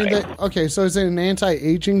you're saying that? Okay. So is it an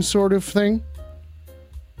anti-aging sort of thing?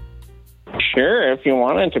 Sure, if you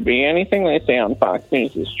want it to be. Anything they say on Fox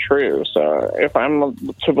News is true. So if I'm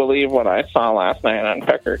to believe what I saw last night on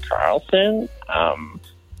Tucker Carlson,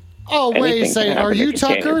 oh, wait a anything second. can Are happen you if you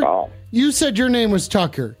can't Tucker? evolve. You said your name was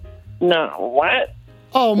Tucker. No, what?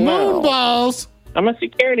 Oh, No. moonballs. I'm a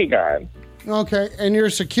security guard. Okay, and you're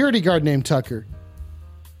a security guard named Tucker.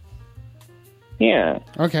 Yeah.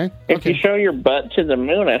 Okay. If you show your butt to the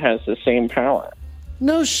moon, it has the same power.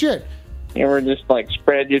 No shit. You ever just like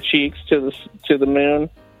spread your cheeks to the moon?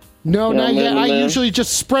 No, You know, not yet. I moon. usually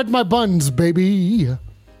just spread my buns, baby.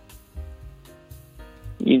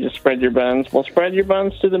 You just spread your buns. Well, spread your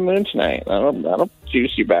buns to the moon tonight. That'll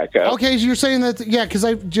juice you back up. Okay, so you're saying that, yeah, because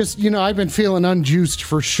I just, I've been feeling unjuiced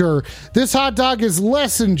for sure. This hot dog is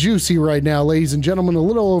less than juicy right now, ladies and gentlemen, a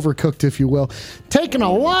little overcooked, if you will. Taking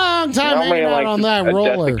a long time Nobody hanging out likes on that a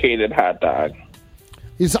roller. desiccated hot dog.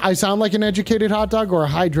 I sound like an educated hot dog or a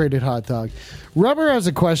hydrated hot dog? Rubber has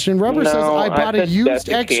a question. Rubber says, I bought a said used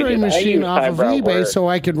desiccated. x-ray I machine use off of highbrow eBay words. so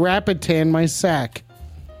I could rapid tan my sack.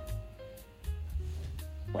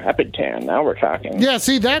 Rapid tan. Now we're talking. Yeah,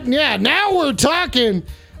 see that? Yeah, now we're talking.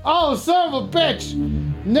 Oh, son of a bitch.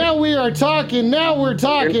 Now we are talking. Now we're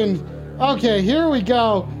talking. Okay, here we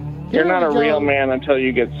go. You're not a real man until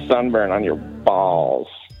you get sunburn on your balls.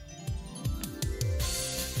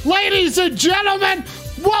 Ladies and gentlemen,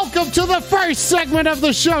 welcome to the first segment of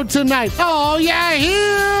the show tonight. Oh, yeah,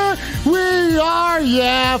 here we are.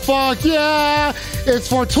 Yeah, fuck yeah. It's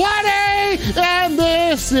 420, and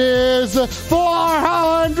this is the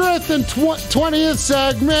 420th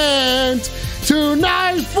segment.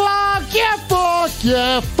 Tonight, fuck yeah, fuck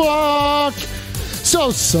yeah, fuck. So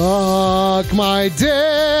suck my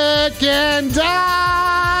dick and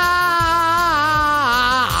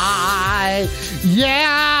die.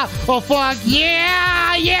 Yeah. Oh, fuck.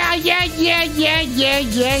 Yeah. Yeah, yeah, yeah, yeah, yeah,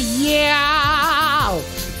 yeah, yeah.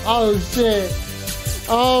 Oh, shit.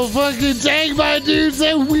 Oh, fucking dang, my dudes.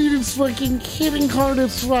 That weed is fucking hitting hard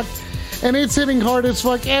as fuck. And it's hitting hard as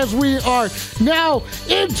fuck as we are now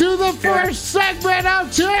into the first segment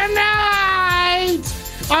of tonight.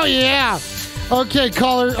 Oh, yeah. Okay,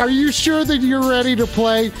 caller, are you sure that you're ready to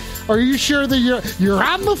play? Are you sure that you're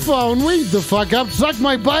on the phone? Weed the fuck up, suck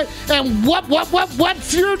my butt, and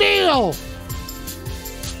what's your deal?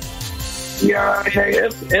 Yeah, hey,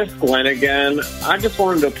 it's Glenn again. I just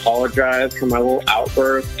wanted to apologize for my little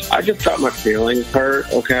outburst. I just got my feelings hurt,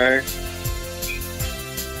 okay?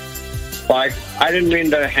 Like, I didn't mean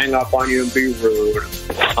to hang up on you and be rude.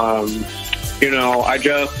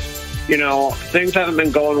 Things haven't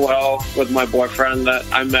been going well with my boyfriend that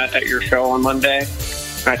I met at your show on Monday.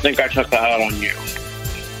 I think I took that out on you.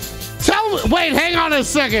 Wait, hang on a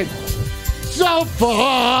second. So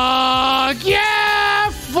fuck yeah,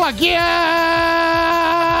 fuck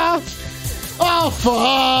yeah. Oh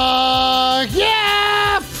fuck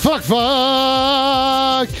yeah, fuck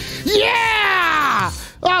yeah.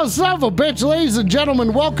 Oh, son of a bitch, ladies and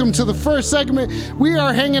gentlemen, welcome to the first segment. We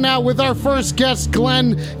are hanging out with our first guest,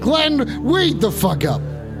 Glenn. Glenn, weed the fuck up.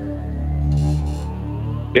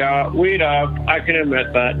 Yeah, weed up. I can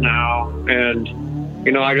admit that now. And,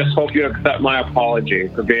 I just hope you accept my apology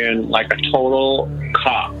for being like a total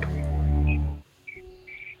cop.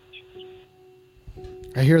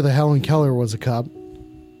 I hear that Helen Keller was a cop.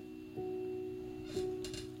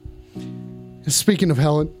 Speaking of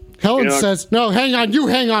Helen says, no, hang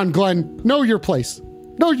on, Glenn. Know your place,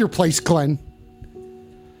 Glenn.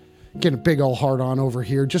 Getting a big old hard on over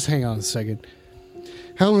here. Just hang on a second.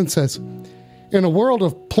 Helen says, in a world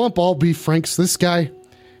of plump all beef franks, this guy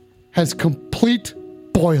has complete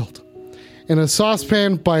boiled in a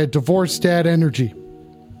saucepan by a divorced dad energy.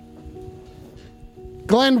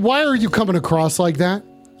 Glenn, why are you coming across like that?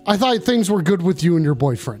 I thought things were good with you and your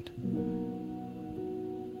boyfriend.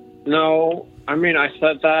 No, I mean, I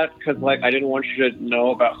said that because, I didn't want you to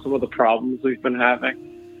know about some of the problems we've been having.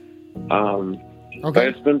 Okay. But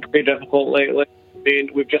it's been pretty difficult lately.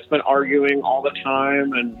 we've just been arguing all the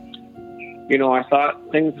time, and I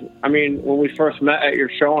thought things. I mean, when we first met at your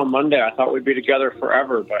show on Monday, I thought we'd be together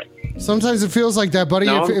forever, but sometimes it feels like that, buddy.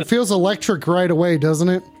 It feels electric right away, doesn't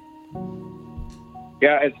it?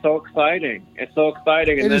 Yeah, it's so exciting. It's so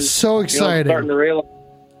exciting. And it is so exciting. I'm starting to realize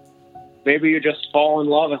maybe you just fall in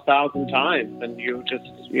love 1,000 times, and you just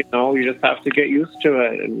have to get used to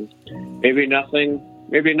it, and maybe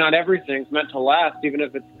not everything's meant to last, even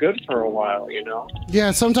if it's good for a while,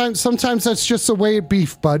 Yeah, sometimes that's just the way it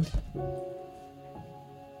beef, bud.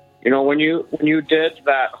 When you did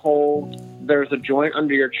that whole "there's a joint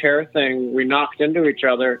under your chair" thing, we knocked into each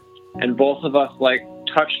other, and both of us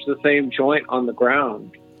touched the same joint on the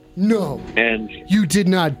ground. No, and you did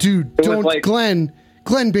not, dude. Don't, Glenn,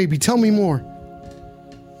 baby, tell me more.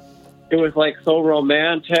 It was so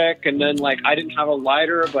romantic, and then I didn't have a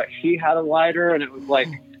lighter, but she had a lighter, and it was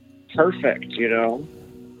perfect,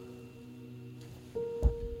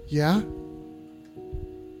 Yeah.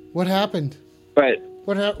 What happened? But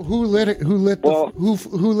who lit it? Who lit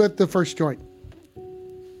the first joint?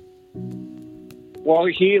 Well,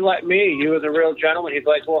 he let me. He was a real gentleman. He's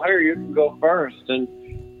like, well, here, you can go first. And,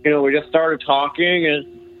 we just started talking, and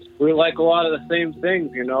we like a lot of the same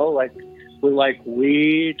things, we like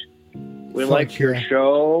weed. We like your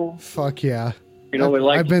show. Fuck yeah.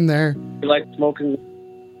 I've been there. We like smoking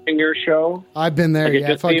in your show. I've been there,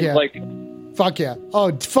 yeah. Fuck yeah. Fuck yeah.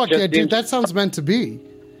 Oh, fuck yeah, dude. That sounds meant to be.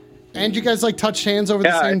 And you guys touched hands over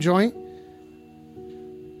the same joint?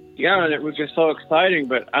 Yeah, and it was just so exciting,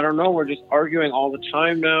 but I don't know, we're just arguing all the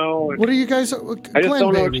time now. What are you guys...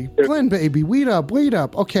 Glenn, baby, wait up.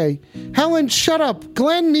 Okay. Helen, shut up.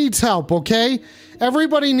 Glenn needs help, okay?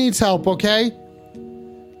 Everybody needs help, okay?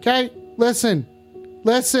 Okay? Listen.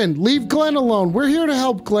 Leave Glenn alone. We're here to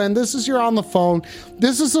help Glenn. This is your On the Phone.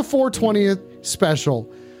 This is the 420th special.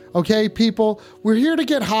 Okay, people? We're here to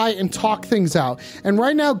get high and talk things out. And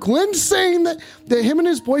right now, Glenn's saying that him and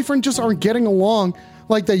his boyfriend just aren't getting along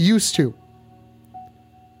like they used to.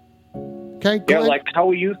 Okay, Glenn? Yeah, how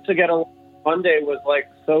we used to get along Monday was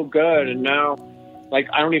so good, and now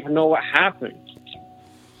I don't even know what happened.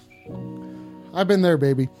 I've been there,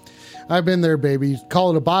 baby. Call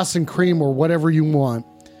it a Boston cream or whatever you want.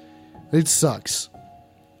 It sucks.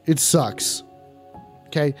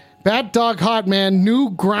 Okay, Bat Dog Hot Man, new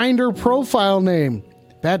Grindr profile name.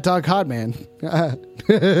 Bat Dog Hot Man.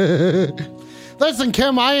 Listen,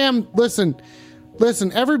 Kim,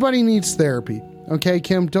 Listen, everybody needs therapy. Okay,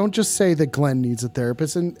 Kim, don't just say that Glenn needs a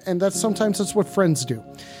therapist, and sometimes that's what friends do.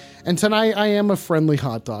 And tonight I am a friendly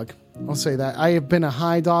hot dog. I'll say that. I have been a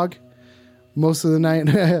high dog most of the night.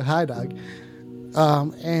 High dog.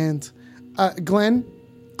 Glenn,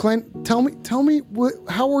 tell me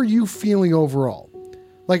how are you feeling overall?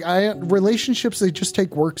 Relationships, they just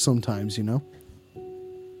take work sometimes, I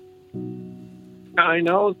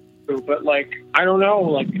know, but I don't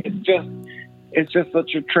know, it's just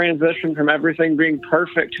such a transition from everything being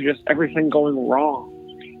perfect to just everything going wrong.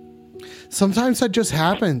 Sometimes that just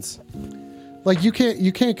happens. You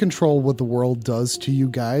can't control what the world does to you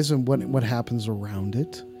guys and what happens around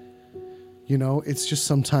it. It's just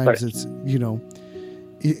sometimes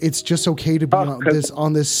it's just okay to be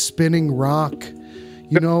on this spinning rock.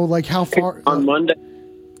 How far on Monday?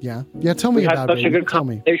 Yeah. Tell me about it. We had such a good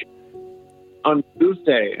conversation on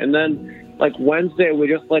Tuesday, and then Wednesday we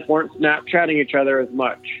just weren't Snapchatting each other as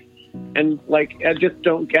much, and I just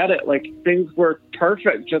don't get it. Things were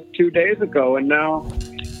perfect just 2 days ago, and now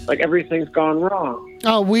everything's gone wrong.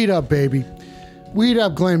 Oh, weed up, baby. Weed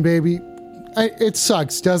up, Glenn, baby. It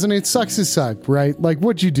sucks, doesn't it? It sucks to suck, right?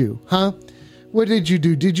 What'd you do, huh? What did you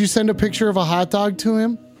do? Did you send a picture of a hot dog to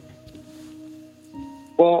him?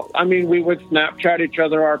 Well, I mean, we would Snapchat each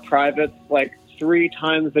other our privates 3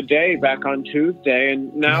 times a day back on Tuesday,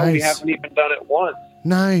 and now we haven't even done it once.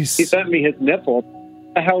 Nice. He sent me his nipple.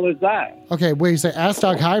 What the hell is that? Okay, wait, say Ass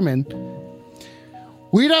Dog Hyman.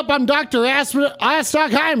 Weed up, I'm Dr. Ass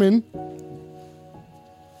Dog Hyman.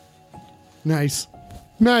 Nice.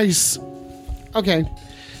 Okay.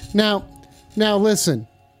 Now listen.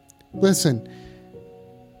 Were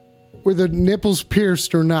the nipples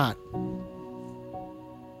pierced or not?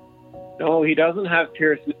 No, he doesn't have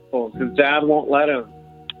pierced nipples. His dad won't let him.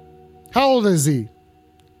 How old is he?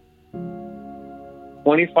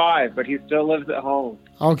 25, but he still lives at home.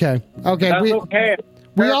 Okay. That's okay.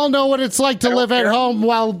 We all know what it's like to live at home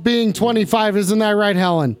while being 25, isn't that right,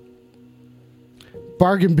 Helen?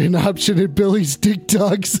 Bargain bin option at Billy's Dick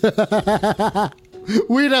Dogs.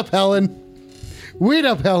 Weed up, Helen.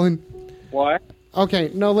 What?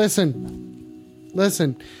 Okay, no, listen.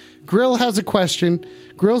 Grill has a question.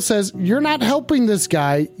 Grill says, "You're not helping this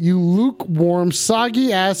guy, you lukewarm,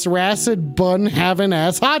 soggy ass, rancid bun having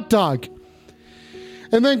ass hot dog."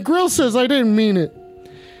 And then Grill says, "I didn't mean it."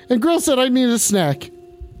 And Grill said, "I need a snack.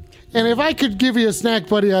 And if I could give you a snack,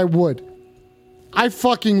 buddy, I would. I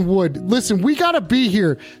fucking would. Listen, we gotta be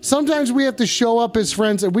here. Sometimes we have to show up as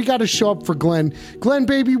friends, and we gotta show up for Glenn. Glenn,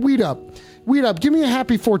 baby, weed up. Weed up. Give me a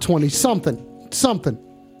happy 420. Something.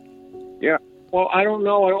 Yeah. Well, I don't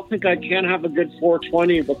know. I don't think I can have a good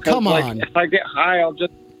 420 because, Come on. like, if I get high, I'll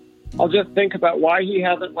just think about why he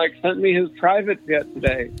hasn't like sent me his privates yet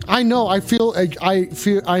today. I know. I'm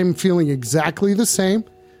feeling exactly the same.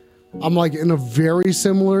 I'm like in a very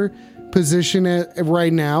similar position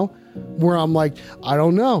right now, where I'm like, I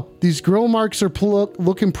don't know. These grill marks are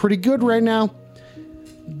looking pretty good right now.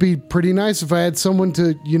 Be pretty nice if I had someone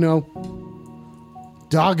to,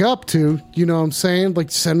 dog up to, you know what I'm saying?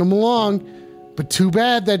 Like send them along. But too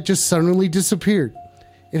bad that just suddenly disappeared.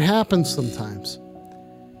 It happens sometimes.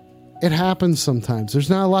 There's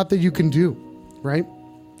not a lot that you can do, right?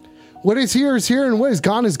 What is here, and what is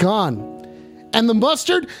gone. And the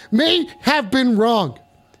mustard may have been wrong.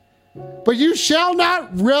 But you shall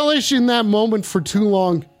not relish in that moment for too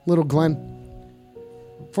long, little Glenn.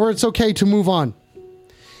 For it's okay to move on.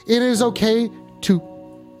 It is okay to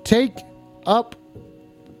take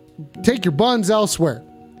your buns elsewhere.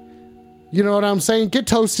 You know what I'm saying? Get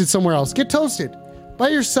toasted somewhere else. Get toasted by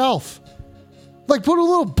yourself. Like put a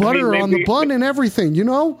little butter on the bun and everything,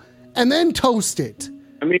 and then toast it.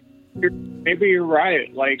 I mean, maybe you're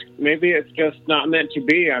right. Like maybe it's just not meant to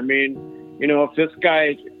be. I mean, if this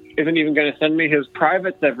guy isn't even going to send me his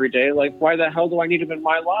privates every day, like why the hell do I need him in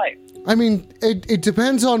my life? I mean, it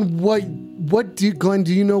depends on Glenn,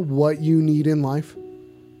 do you know what you need in life?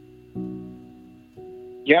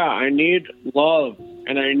 Yeah, I need love,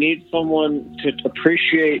 and I need someone to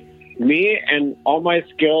appreciate me and all my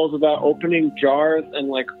skills about opening jars and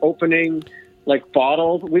like opening like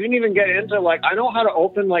bottles. We didn't even get into like I know how to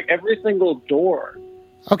open like every single door.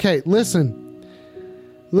 Okay, listen.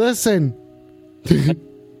 Someone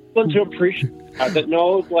to appreciate that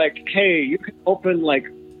knows like, hey, you can open like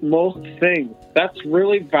most things. That's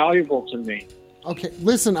really valuable to me. Okay,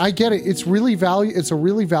 listen, I get it. It's a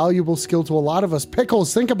really valuable skill to a lot of us.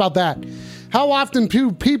 Pickles, think about that. How often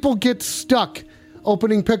do people get stuck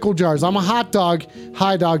opening pickle jars? I'm a hot dog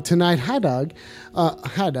tonight. Hot dog.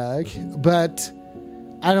 But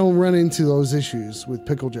I don't run into those issues with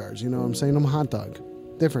pickle jars. You know what I'm saying? I'm a hot dog.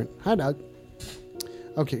 Different. Hot dog.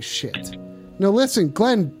 Okay, shit. No, listen,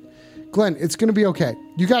 Glenn, it's going to be okay.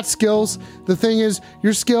 You got skills. The thing is,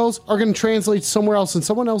 your skills are going to translate somewhere else, and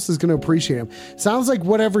someone else is going to appreciate them. Sounds like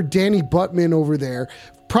whatever Danny Buttman over there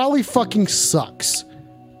probably fucking sucks.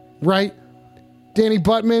 Right? Danny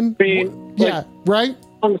Buttman? Yeah, right?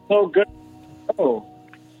 I'm so good. Oh.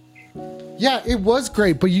 Yeah, it was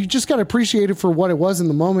great, but you just got to appreciate it for what it was in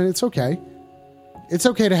the moment. It's okay. It's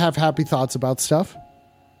okay to have happy thoughts about stuff.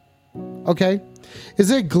 Okay?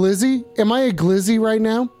 Is it glizzy? Am I a glizzy right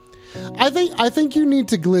now? I think you need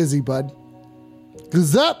to glizzy, bud.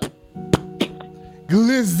 Glizz up.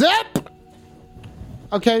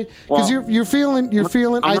 Okay, because you're feeling.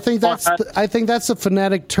 I think that's a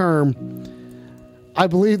phonetic term. I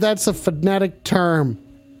believe that's a phonetic term.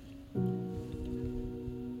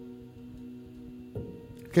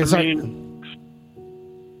 Okay,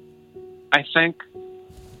 I think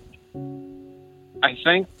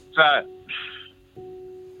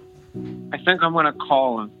I'm gonna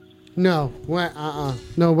call him. No,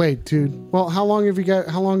 no, wait, dude. Well, how long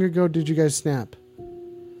ago did you guys snap?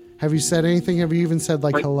 Have you said anything? Have you even said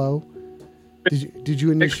like hello? Did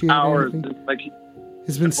you initiate 6 hours? anything? Like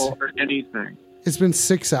it's been or anything. It's been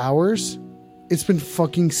 6 hours. It's been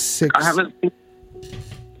fucking 6. I haven't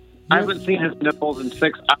seen his nipples in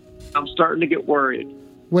 6 hours. I'm starting to get worried.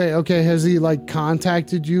 Wait, okay. Has he like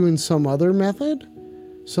contacted you in some other method?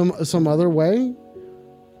 Some other way?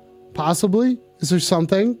 Possibly? Is there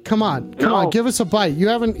something? Come on, give us a bite. You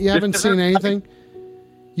haven't seen anything?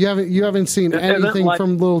 You haven't seen anything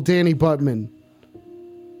from little Danny Buttman.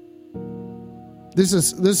 This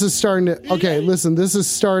is starting to. Okay, listen. This is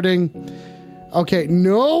starting. Okay,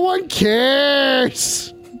 no one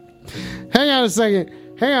cares. Hang on a second.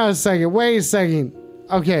 Wait a second.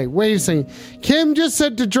 Okay, wait a second. Kim just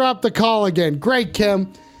said to drop the call again. Great,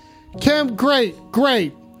 Kim. Kim, great.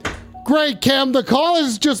 Great, Kim. The call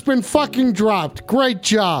has just been fucking dropped. Great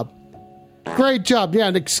job. Yeah,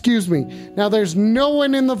 and excuse me. Now there's no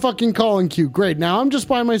one in the fucking calling queue. Great. Now I'm just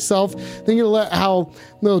by myself thinking how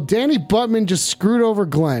little Danny Buttman just screwed over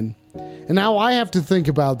Glenn. And now I have to think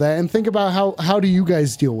about that and think about how do you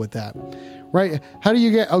guys deal with that? Right? How do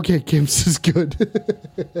you get... Okay, Kim's is good.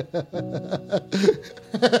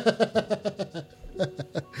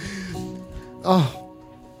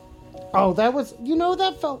 Oh, that was... You know,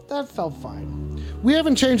 that felt fine. We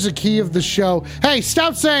haven't changed the key of the show. Hey,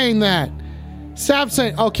 stop saying that. Stop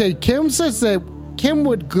saying... Okay, Kim says that Kim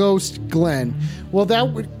would ghost Glenn. Well,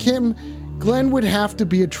 Glenn would have to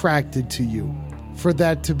be attracted to you for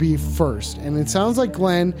that to be first. And it sounds like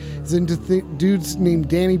Glenn is into dudes named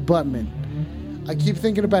Danny Buttman. I keep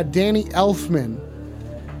thinking about Danny Elfman.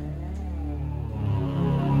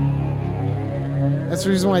 That's the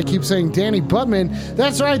reason why I keep saying Danny Buttman.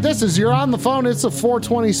 That's right, this is You're on the Phone. It's a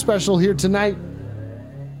 420 special here tonight.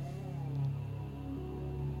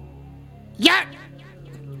 Yeah!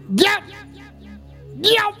 Yeah!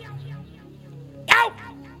 Yeah! Ow!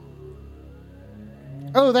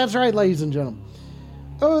 Oh, that's right, ladies and gentlemen.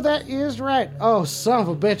 Oh, that is right. Oh, son of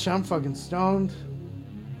a bitch, I'm fucking stoned.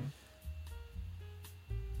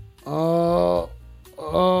 Oh,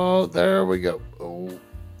 there we go.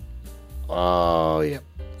 Oh, yeah.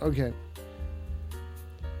 Okay.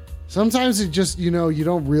 Sometimes it just, you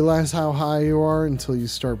don't realize how high you are until you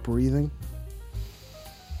start breathing.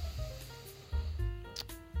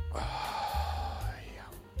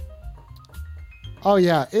 Oh,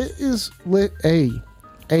 yeah. It is lit. Hey,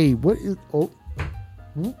 what is... Oh,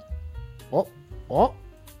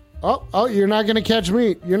 you're not going to catch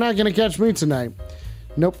me. You're not going to catch me tonight.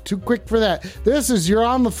 Nope, too quick for that. This is You're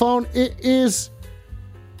on the Phone. It is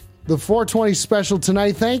the 420 special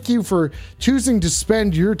tonight. Thank you for choosing to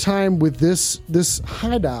spend your time with this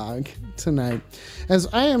hot dog tonight. As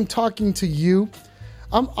I am talking to you,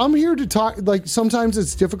 I'm here to talk. Like, sometimes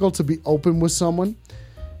it's difficult to be open with someone,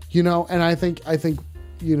 and I think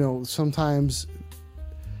sometimes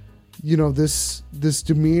this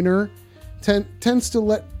demeanor tends to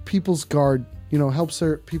let people's guard, helps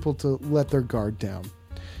people to let their guard down.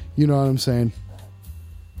 You know what I'm saying?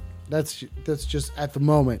 That's just at the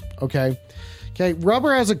moment, okay? Okay,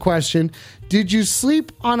 Rubber has a question. Did you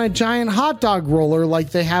sleep on a giant hot dog roller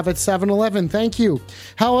like they have at 7-Eleven? Thank you.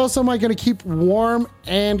 How else am I going to keep warm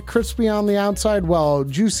and crispy on the outside? Well,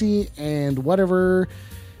 juicy and whatever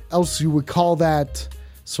else you would call that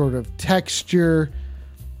sort of texture.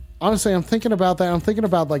 Honestly, I'm thinking about that. I'm thinking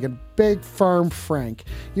about like a big, firm Frank.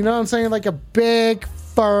 You know what I'm saying? Like a big,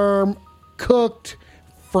 firm, cooked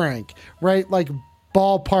Frank, right? Like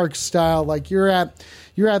ballpark style. Like you're at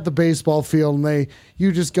the baseball field and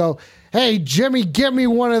you just go, "Hey, Jimmy, give me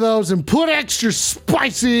one of those and put extra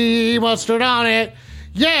spicy mustard on it."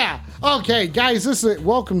 Yeah. Okay, guys,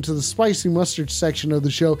 welcome to the spicy mustard section of the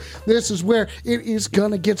show. This is where it is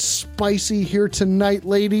gonna get spicy here tonight,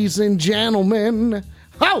 ladies and gentlemen.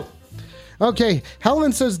 Oh! Okay,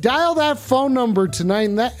 Helen says dial that phone number tonight.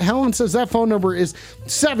 And Helen says that phone number is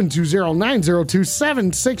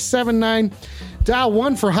 720-902-7679. Dial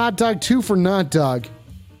 1 for hot dog, 2 for not dog.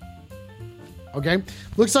 Okay,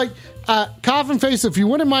 looks like Coffin Face, if you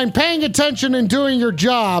wouldn't mind paying attention and doing your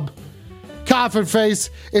job, Coffin Face,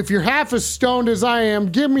 if you're half as stoned as I am,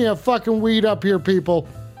 give me a fucking weed up here, people.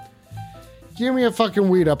 Give me a fucking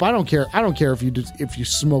weed up. I don't care. I don't care if you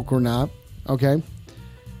smoke or not. Okay.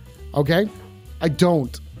 Okay? I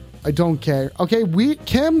don't care. Okay,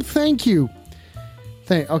 Kim, thank you.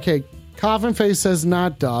 Okay, Coffin Face says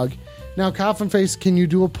not dog. Now, Coffin Face, can you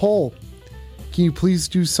do a poll? Can you please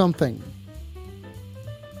do something?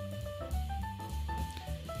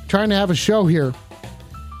 Trying to have a show here.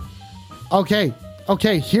 Okay,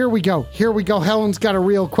 here we go. Helen's got a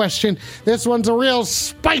real question. This one's a real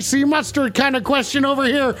spicy mustard kind of question over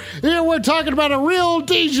here. Here we're talking about a real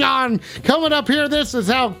Dijon coming up here. This is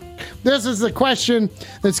the question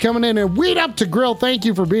that's coming in. And Weed Up to Grill, thank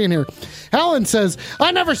you for being here. Helen says,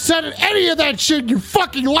 I never said any of that shit, you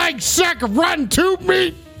fucking leg sack of rotten tube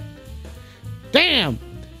meat. Damn,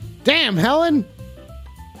 Helen.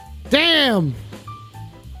 Damn,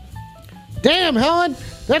 Helen.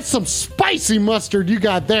 That's some spicy mustard you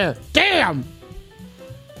got there. Damn.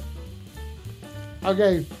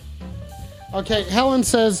 Okay, Helen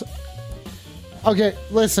says, okay,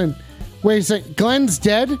 listen. Wait a second. Glenn's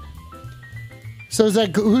dead? So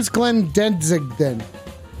who's Glenn Dedzig then?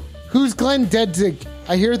 Who's Glenn Dedzig?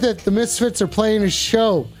 I hear that the Misfits are playing a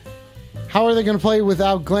show. How are they going to play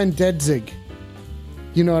without Glenn Dedzig?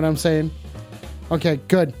 You know what I'm saying? Okay,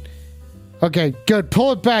 good.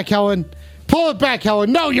 Pull it back, Helen.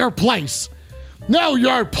 Know your place.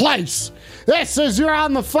 This is You're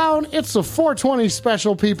on the Phone. It's a 420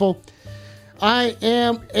 special, people. I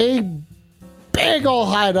am a big old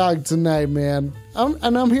hot dog tonight, man.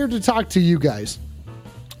 I'm here to talk to you guys.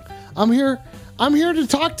 I'm here to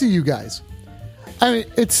talk to you guys. I mean,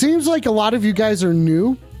 it seems like a lot of you guys are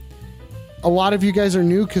new. A lot of you guys are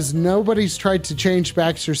new because nobody's tried to change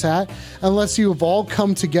Baxter's hat unless you have all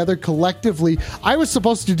come together collectively. I was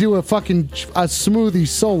supposed to do a smoothie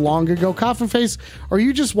so long ago. Coffin Face, are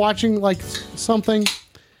you just watching like something?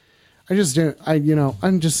 I'm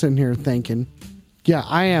just sitting here thinking. Yeah,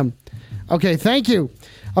 I am. Okay, thank you.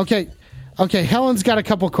 Okay, Helen's got a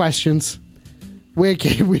couple questions. We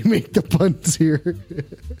make the puns here.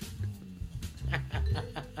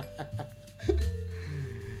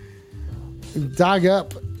 Dog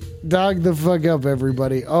the fuck up,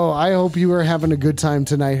 everybody. Oh, I hope you are having a good time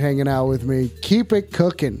tonight hanging out with me. Keep it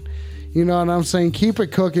cooking. You know what I'm saying? Keep it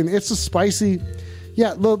cooking. It's a spicy...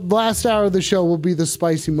 Yeah, the last hour of the show will be the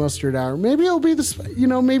spicy mustard hour. Maybe it'll be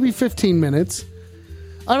maybe 15 minutes.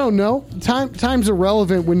 I don't know. Time's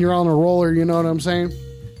irrelevant when you're on a roller, you know what I'm saying?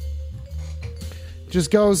 Just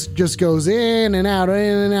goes in and out,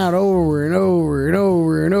 over and over and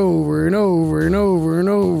over and over and over and over and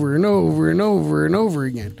over and over and over and over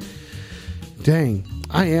again. Dang,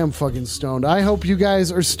 I am fucking stoned. I hope you guys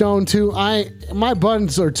are stoned too. My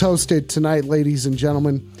buns are toasted tonight, ladies and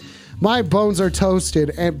gentlemen. My bones are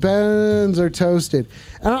toasted and buns are toasted.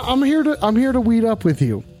 And I'm here to weed up with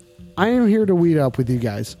you. I am here to weed up with you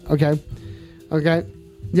guys. Okay?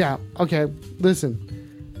 Yeah, okay. Listen.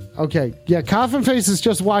 Okay, yeah, Coffin Face is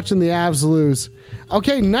just watching the Avs lose.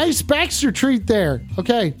 Okay, nice Baxter treat there.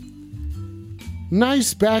 Okay.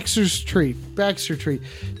 Nice Baxter treat.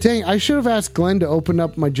 Dang, I should have asked Glenn to open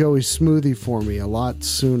up my Joey smoothie for me a lot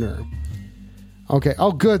sooner. Okay,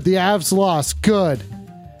 oh good, the Avs lost. Good,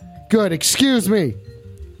 excuse me.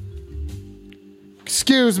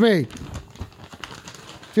 If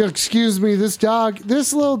you'll excuse me, this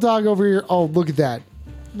little dog over here. Oh, look at that.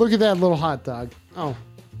 Look at that little hot dog. Oh.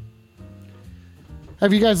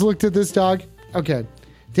 Have you guys looked at this dog? Okay.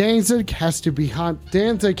 Danzig has to be hot.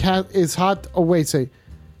 Danzig is hot. Oh, wait,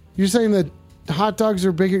 you're saying that hot dogs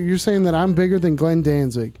are bigger? You're saying that I'm bigger than Glenn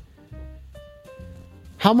Danzig?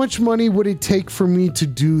 How much money would it take for me to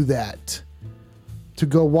do that? To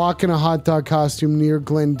go walk in a hot dog costume near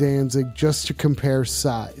Glenn Danzig just to compare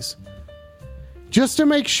size? Just to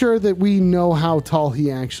make sure that we know how tall he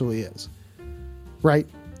actually is. Right?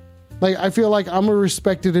 Like, I feel like I'm a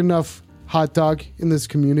respected enough hot dog in this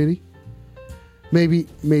community. Maybe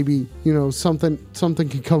something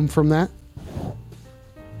can come from that.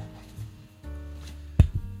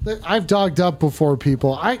 I've dogged up before,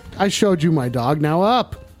 people. I showed you my dog. Now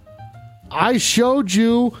up. I showed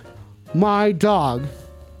you my dog.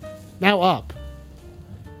 Now up.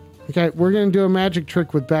 Okay, we're gonna do a magic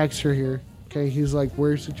trick with Baxter here. Okay, he's like,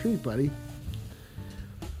 "Where's the treat, buddy?"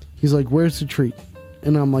 He's like, "Where's the treat?"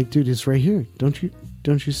 And I'm like, "Dude, it's right here. Don't you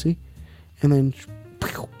see?" And then,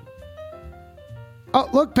 oh,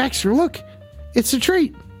 look, Baxter, look. It's a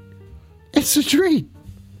treat. It's a treat.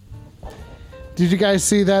 Did you guys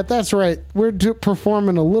see that? That's right. We're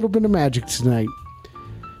performing a little bit of magic tonight.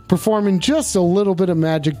 Performing just a little bit of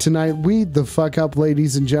magic tonight. Weed the fuck up,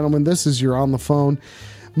 ladies and gentlemen. This is You're on the Phone.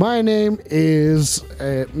 My name is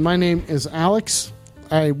Alex.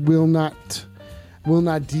 I will not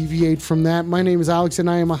deviate from that. My name is Alex, and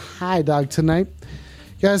I am a high dog tonight.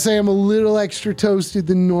 Gotta say, I'm a little extra toasted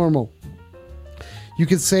than normal. You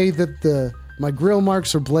could say that my grill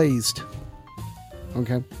marks are blazed.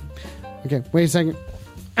 Okay, wait a second.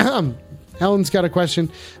 Helen's got a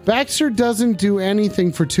question. Baxter doesn't do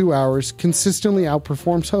anything for 2 hours, consistently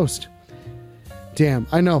outperforms host. Damn,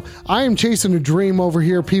 I know. I am chasing a dream over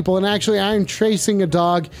here, people, and actually I am chasing a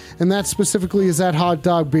dog, and that specifically is that hot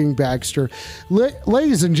dog being Baxter.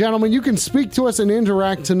 Ladies and gentlemen, you can speak to us and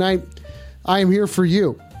interact tonight. I am here for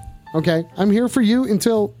you. Okay? I'm here for you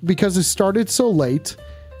because it started so late.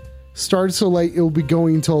 It will be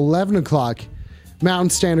going until 11 o'clock Mountain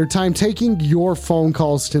Standard Time, taking your phone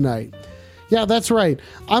calls tonight. Yeah, that's right.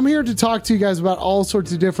 I'm here to talk to you guys about all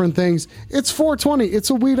sorts of different things. It's 420. It's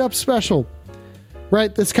a Weed Up special.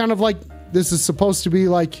 Right? That's kind of like, this is supposed to be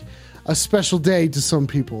like a special day to some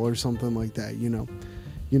people or something like that, you know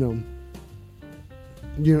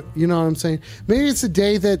what I'm saying? Maybe it's a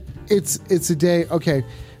day that it's a day. Okay.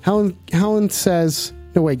 Helen says,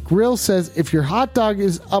 no wait, Grill says, if your hot dog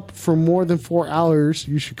is up for more than 4 hours,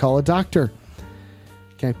 you should call a doctor.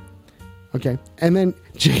 Okay. And then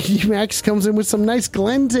J.D. Max comes in with some nice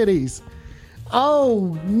Glen titties.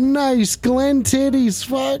 Oh, nice Glen titties.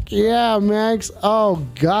 Fuck yeah, Max. Oh,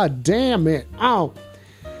 god damn it. Oh,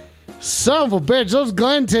 son of a bitch. Those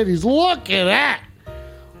Glen titties. Look at that.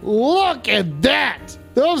 Look at that.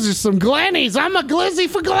 Those are some Glennies. I'm a glizzy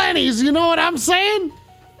for Glennies. You know what I'm saying?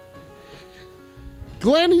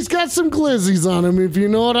 Glenny's got some glizzies on him, if you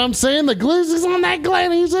know what I'm saying. The glizzies on that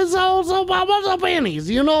Glenny's is also Bubba's pennies.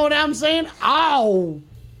 You know what I'm saying? Oh,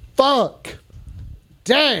 fuck.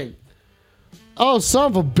 Dang. Oh, son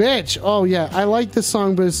of a bitch. Oh, yeah. I like this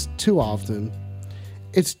song, but it's too often.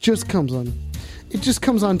 It just comes on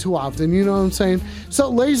too often. You know what I'm saying? So,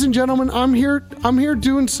 ladies and gentlemen, I'm here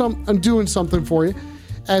doing something for you.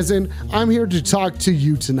 As in, I'm here to talk to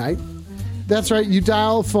you tonight. That's right. You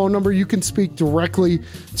dial a phone number. You can speak directly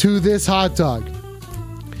to this hot dog.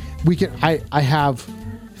 I have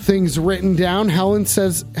things written down. Helen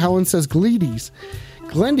says Gleedies.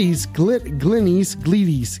 Glendy's, Glenny's,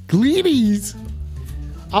 Gleedies.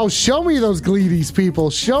 Oh, show me those Gleedies, people.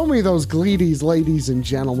 Show me those Gleedies, ladies and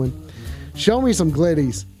gentlemen. Show me some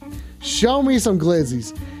Gliddies. Show me some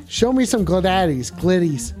Glizzies. Show me some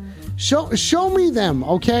Gliddies. Show me them,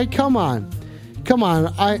 okay? Come on.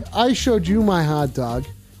 I showed you my hot dog.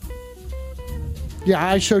 Yeah,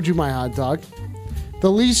 I showed you my hot dog. The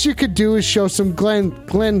least you could do is show some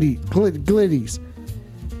Gliddies.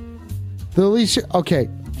 The least okay.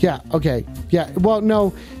 Yeah. Well,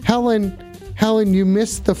 no, Helen, you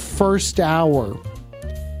missed the first hour.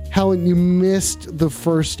 Helen, you missed the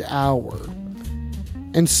first hour.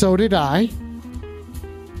 And so did I.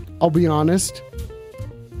 I'll be honest.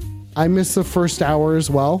 I missed the first hour as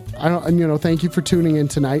well. Thank you for tuning in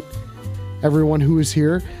tonight. Everyone who is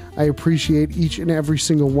here, I appreciate each and every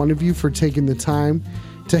single one of you for taking the time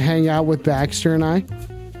to hang out with Baxter and I.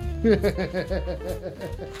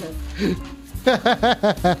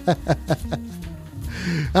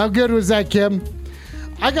 How good was that, Kim?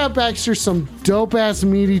 I got Baxter some dope-ass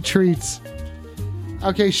meaty treats.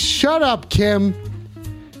 Okay, shut up, Kim.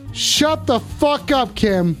 Shut the fuck up,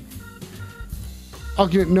 Kim.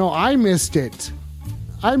 Okay, no, I missed it.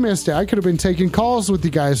 I could have been taking calls with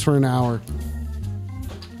you guys for an hour.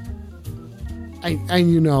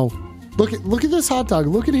 Look at this hot dog.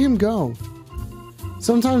 Look at him go.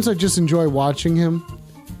 Sometimes I just enjoy watching him.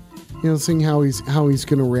 Seeing how he's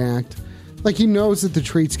gonna react. Like, he knows that the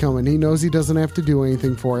treat's coming. He knows he doesn't have to do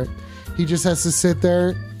anything for it. He just has to sit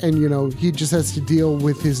there and, he just has to deal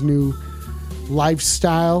with his new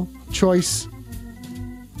lifestyle choice.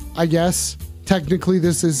 I guess. Technically,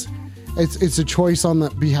 it's a choice on the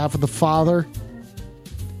behalf of the father.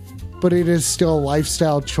 But it is still a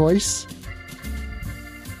lifestyle choice.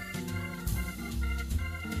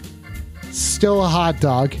 Still a hot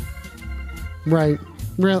dog. Right.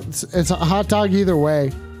 It's a hot dog either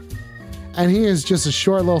way. And he is just a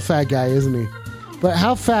short little fat guy, isn't he? But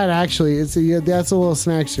how fat actually? That's a little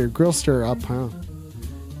snackster. Grillster up, huh?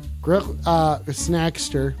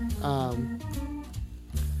 Snackster.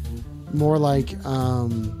 More like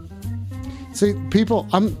see, people,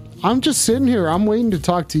 I'm just sitting here. I'm waiting to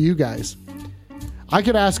talk to you guys. I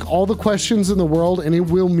could ask all the questions in the world and it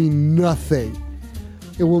will mean nothing.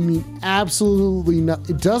 It will mean absolutely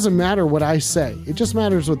nothing. It doesn't matter what I say. It just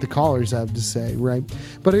matters what the callers have to say, right?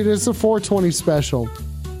 But it is a 420 special.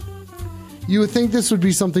 You would think this would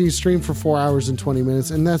be something you stream for 4 hours and 20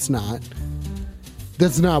 minutes, and that's not.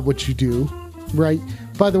 That's not what you do, right?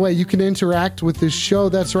 By the way, you can interact with this show,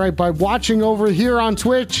 that's right, by watching over here on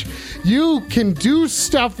Twitch. You can do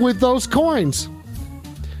stuff with those coins.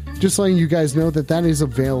 Just letting you guys know that is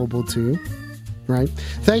available to you. Right.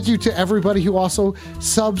 Thank you to everybody who also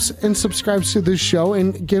subs and subscribes to this show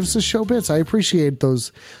and gives the show bits. I appreciate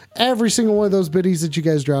those. Every single one of those biddies that you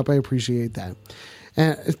guys drop, I appreciate that.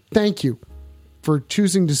 And thank you for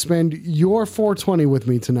choosing to spend your 420 with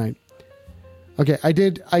me tonight. Okay, I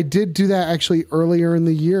did do that actually earlier in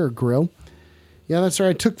the year, Grill. Yeah, that's right.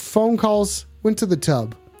 I took phone calls, went to the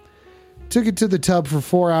tub. Took it to the tub for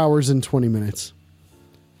 4 hours and 20 minutes.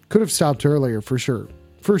 Could have stopped earlier for sure.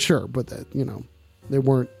 For sure, but that, they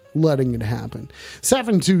weren't letting it happen.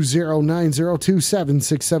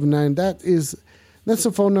 720-902-7679. That's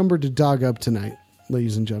the phone number to dog up tonight,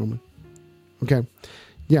 ladies and gentlemen. Okay.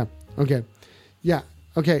 Yeah. Okay. Yeah.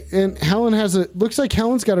 Okay. And Helen looks like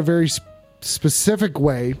Helen's got a very specific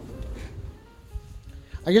way.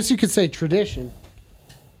 I guess you could say tradition.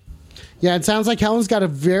 Yeah, it sounds like Helen's got a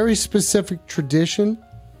very specific tradition.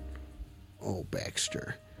 Oh,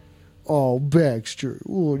 Baxter. Oh, Baxter.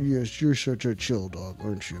 Oh, yes, you're such a chill dog,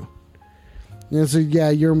 aren't you? Yeah, so yeah,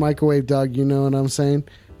 you're a microwave dog, you know what I'm saying?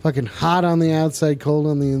 Fucking hot on the outside, cold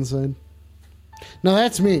on the inside. No,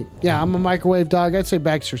 that's me. Yeah, I'm a microwave dog. I'd say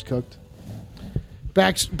Baxter's cooked.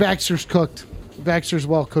 Baxter's cooked. Baxter's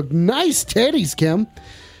well cooked. Nice titties, Kim.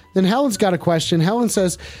 Then Helen's got a question. Helen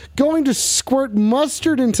says, going to squirt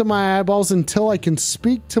mustard into my eyeballs until I can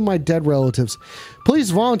speak to my dead relatives.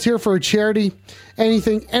 Please volunteer for a charity.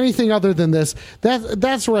 Anything other than this.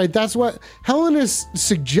 That's right. That's what Helen is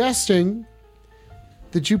suggesting,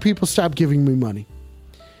 that you people stop giving me money.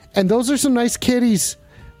 And those are some nice kitties.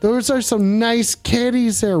 Those are some nice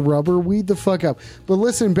kitties there, Rubber. Weed the fuck up. But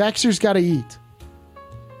listen, Baxter's got to eat.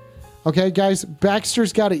 Okay, guys?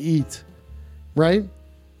 Baxter's got to eat. Right?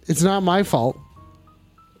 It's not my fault.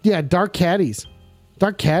 Yeah, dark caddies.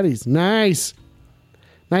 Dark caddies. Nice.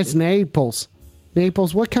 Nice Naples.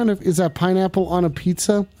 Naples. What kind of... Is that pineapple on a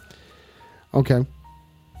pizza? Okay.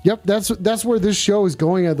 Yep, that's where this show is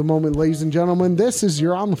going at the moment, ladies and gentlemen. This is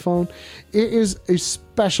You're on the Phone. It is a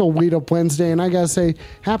special Weed Up Wednesday, and I gotta say,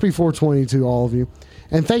 happy 420 to all of you.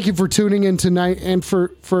 And thank you for tuning in tonight and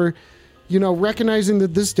for recognizing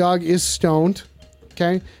that this dog is stoned.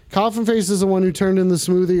 Okay? Coffin Face is the one who turned in the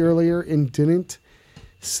smoothie earlier and didn't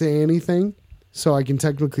say anything, so I can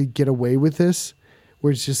technically get away with this.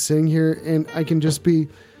 We're just sitting here, and I can just be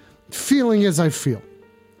feeling as I feel.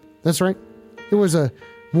 That's right. It was a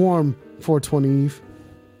warm 420 Eve.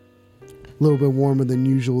 A little bit warmer than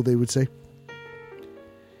usual, they would say.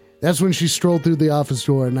 That's when she strolled through the office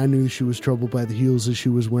door, and I knew she was troubled by the heels that she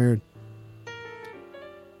was wearing.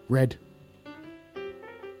 Red.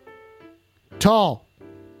 Tall.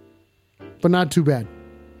 But not too bad.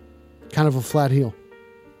 Kind of a flat heel.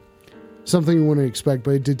 Something you wouldn't expect,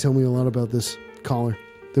 but it did tell me a lot about this caller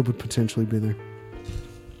that would potentially be there.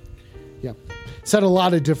 Yeah. Said a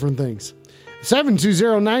lot of different things.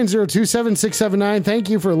 720-902-7679. Thank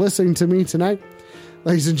you for listening to me tonight.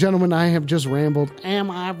 Ladies and gentlemen, I have just rambled.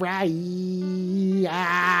 Am I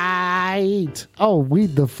right? Oh,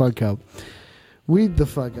 weed the fuck up. Weed the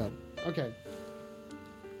fuck up. Okay.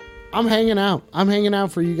 I'm hanging out. I'm hanging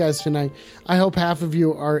out for you guys tonight. I hope half of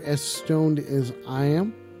you are as stoned as I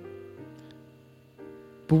am.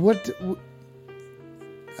 But what...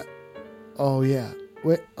 Oh, yeah.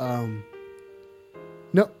 Wait,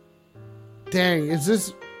 no. Dang, is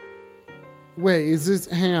this... Wait, is this...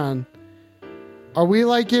 Hang on. Are we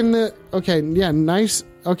like in the... Okay, yeah, nice...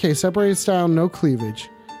 Okay, separated style, no cleavage.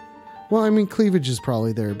 Well, I mean, cleavage is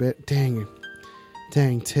probably there a bit. Dang it.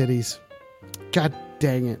 Dang titties. God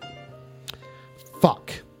dang it.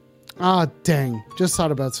 Fuck. Ah, dang. Just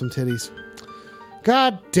thought about some titties.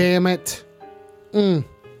 God damn it.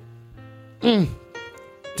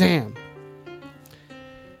 Damn.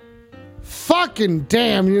 Fucking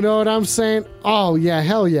damn, you know what I'm saying? Oh, yeah,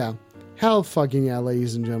 hell yeah. Hell fucking yeah,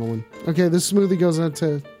 ladies and gentlemen. Okay, this smoothie goes out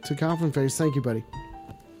to Coffin Face. Thank you, buddy.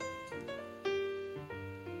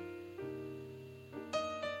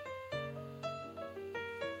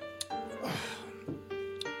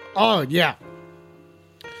 Oh, yeah.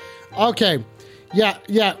 Okay.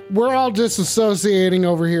 Yeah. We're all disassociating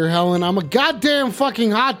over here, Helen. I'm a goddamn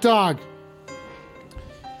fucking hot dog.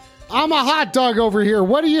 I'm a hot dog over here.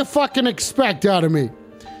 What do you fucking expect out of me?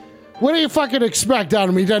 What do you fucking expect out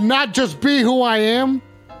of me? To not just be who I am?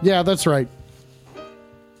 Yeah, that's right.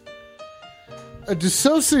 A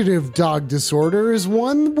dissociative dog disorder is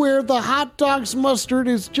one where the hot dog's mustard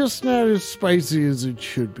is just not as spicy as it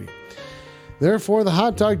should be. Therefore, the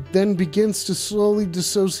hot dog then begins to slowly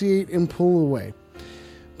dissociate and pull away.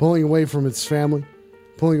 Pulling away from its family,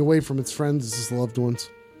 pulling away from its friends, its loved ones.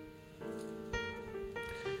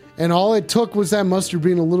 And all it took was that mustard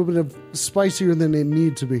being a little bit of spicier than it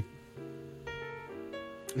needed to be.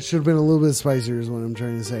 It should have been a little bit spicier is what I'm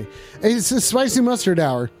trying to say. It's a spicy mustard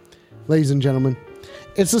hour, ladies and gentlemen.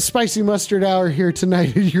 It's a spicy mustard hour here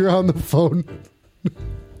tonight. You're on the phone.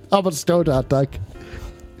 I'm a stoned hot dog.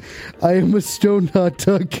 I am a stoned hot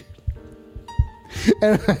dog.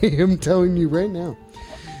 And I am telling you right now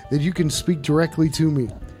that you can speak directly to me.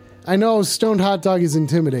 I know stoned hot dog is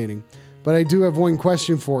intimidating, but I do have one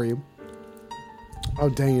question for you. Oh,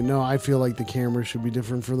 dang it. No, I feel like the camera should be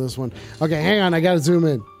different for this one. Okay, hang on. I got to zoom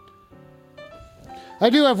in. I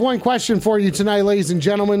do have one question for you tonight, ladies and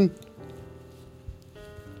gentlemen.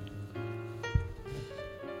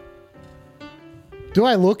 Do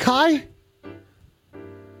I look high?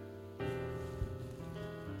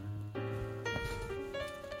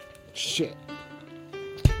 Shit.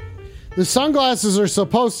 The sunglasses are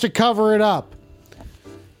supposed to cover it up.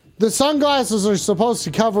 The sunglasses are supposed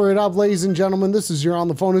to cover it up, ladies and gentlemen. This is You're on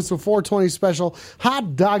the Phone. It's a 420 special.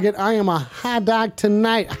 Hot dog it. I am a hot dog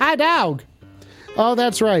tonight. Hot dog. Oh,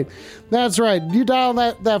 that's right. That's right. You dial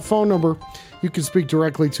that phone number. You can speak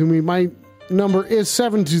directly to me. My number is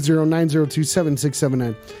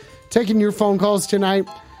 720-902-7679. Taking your phone calls tonight.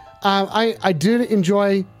 I did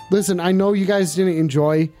enjoy. Listen, I know you guys didn't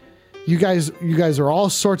enjoy You guys are all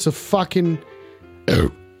sorts of fucking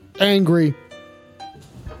angry.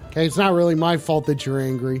 Okay, it's not really my fault that you're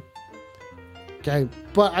angry. Okay,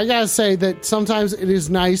 but I gotta say that sometimes it is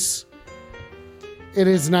nice. It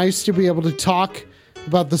is nice to be able to talk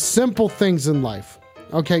about the simple things in life.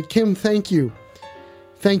 Okay, Kim, thank you.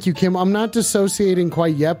 Thank you, Kim. I'm not dissociating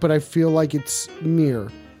quite yet, but I feel like it's near.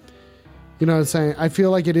 You know what I'm saying? I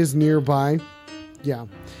feel like it is nearby. Yeah.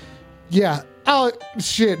 Yeah. Oh,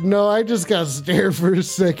 shit. No, I just got stared for a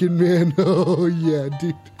second, man. Oh, yeah,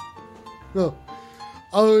 dude.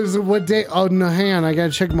 Oh, is it what day? Oh, no, hang on. I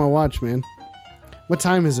gotta check my watch, man. What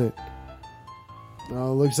time is it?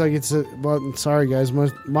 Oh, looks like it's well, sorry, guys.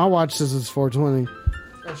 My watch says it's 4:20.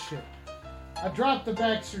 Oh, shit. I dropped the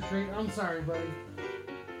Baxter treat. I'm sorry, buddy.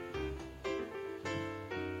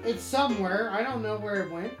 It's somewhere. I don't know where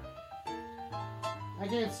it went. I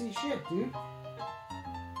can't see shit, dude.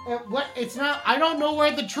 What? It's not. I don't know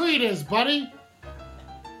where the treat is, buddy.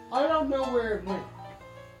 I don't know where it went.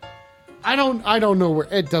 I don't know where.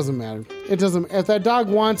 It doesn't matter. It doesn't. If that dog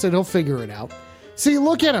wants it, he'll figure it out. See,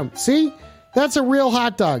 look at him. See? That's a real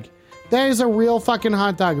hot dog. That is a real fucking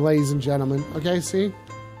hot dog, ladies and gentlemen. Okay, see?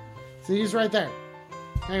 See, he's right there.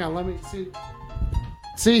 Hang on, let me see.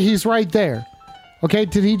 See, he's right there. Okay,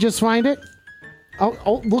 did he just find it?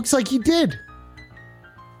 Oh, looks like he did.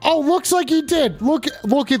 Oh, looks like he did. Look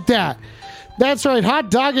at that. That's right.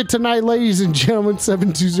 Hot dog it tonight, ladies and gentlemen.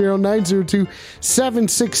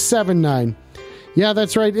 720-902-7679. Yeah,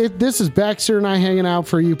 that's right. This is Baxter and I hanging out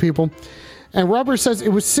for you people. And Rubber says it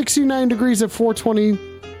was 69 degrees at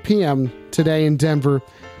 4:20 p.m. today in Denver.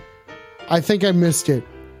 I think I missed it.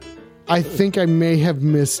 I think I may have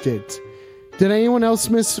missed it. Did anyone else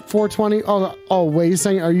miss 4:20? Oh, wait a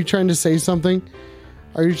second. Are you trying to say something?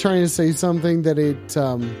 Are you trying to say something that it,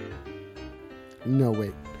 no,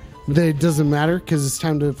 wait. That it doesn't matter because it's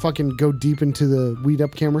time to fucking go deep into the Weed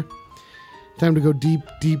Up camera. Time to go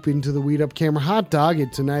deep into the Weed Up camera. Hot dog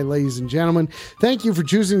it tonight, ladies and gentlemen. Thank you for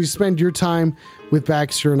choosing to spend your time with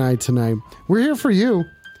Baxter and I tonight. We're here for you.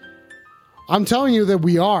 I'm telling you that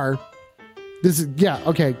we are.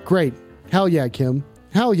 Okay, great. Hell yeah, Kim.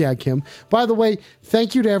 Hell yeah, Kim. By the way,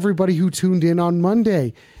 thank you to everybody who tuned in on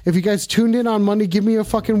Monday. If you guys tuned in on Monday, give me a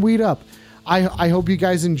fucking Weed Up. I hope you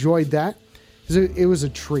guys enjoyed that. It was a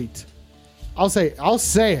treat. I'll say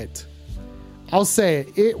it.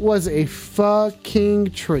 It was a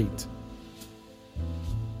fucking treat.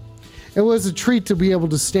 It was a treat to be able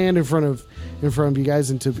to stand in front of you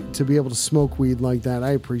guys and to be able to smoke weed like that.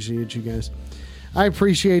 I appreciate you guys.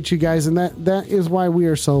 And that is why we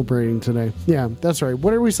are celebrating today. Yeah, that's right.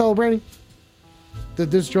 What are we celebrating? That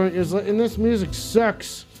this joint is, and this music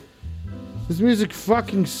sucks. This music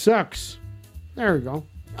fucking sucks. There we go.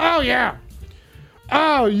 Oh yeah.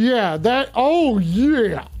 Oh yeah. Oh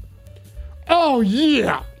yeah. Oh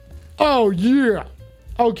yeah. Oh yeah.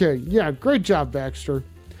 Okay. Yeah. Great job, Baxter.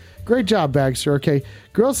 Okay.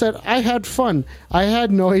 Girl said, I had fun. I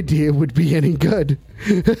had no idea it would be any good.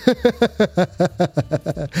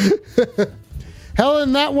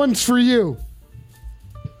 Helen, that one's for you.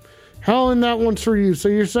 So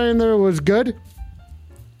you're saying that it was good?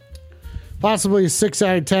 Possibly a 6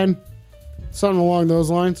 out of 10. Something along those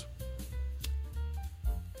lines.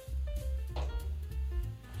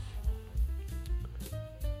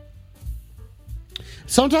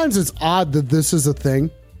 Sometimes it's odd that this is a thing.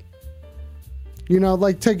 You know,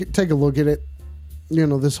 like take a look at it. You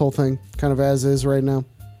know, this whole thing kind of as is right now.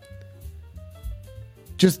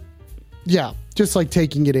 Just like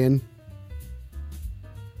taking it in.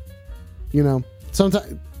 You know,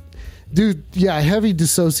 sometimes, dude, yeah, heavy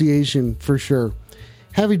dissociation for sure.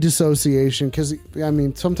 Heavy dissociation, because, I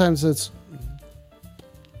mean, sometimes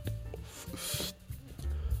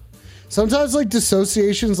like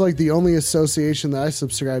dissociation's like the only association that I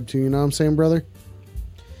subscribe to. You know what I'm saying, brother?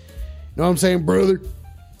 Know what I'm saying, brother?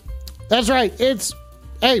 That's right.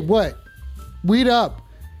 Hey, what? Weed Up.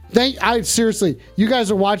 Seriously, you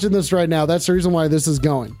guys are watching this right now. That's the reason why this is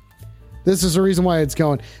going. This is the reason why it's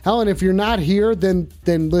going. Helen, if you're not here, then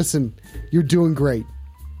listen, you're doing great.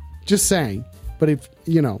 Just saying. But if,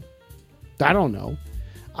 you know, I don't know.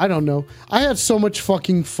 I had so much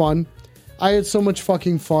fucking fun.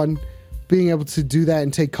 Being able to do that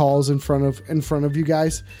and take calls in front of you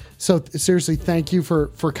guys. So seriously, thank you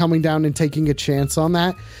for coming down and taking a chance on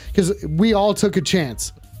that, because we all took a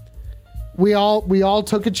chance. We all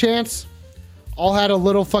took a chance. All had a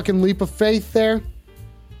little fucking leap of faith there.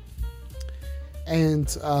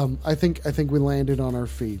 And I think we landed on our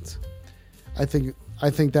feet. I think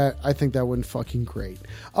that went fucking great.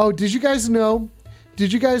 Oh, did you guys know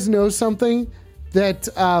something that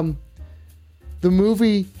the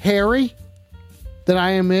movie Harry that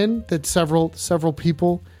I am in, that several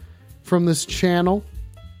people from this channel,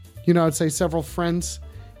 I'd say several friends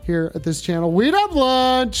here at this channel. Weed Up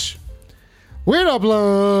Lunch. We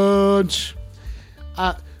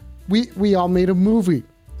all made a movie.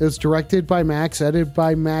 It was directed by Max, edited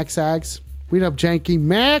by Max Ags. Weed Up Janky.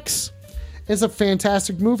 Max is a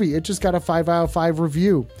fantastic movie. It just got a 5 out of 5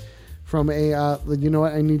 review from a, you know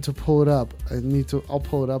what? I need to pull it up. I'll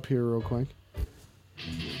pull it up here real quick.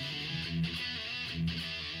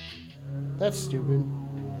 That's stupid.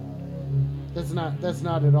 That's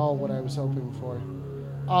not at all what I was hoping for.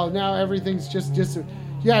 Oh, now everything's just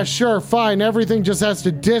yeah, sure, fine. Everything just has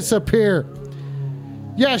to disappear.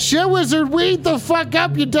 Yeah, shit wizard, weed the fuck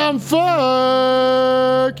up, you dumb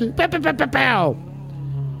fuck. Pow.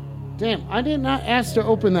 Damn, I did not ask to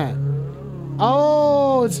open that.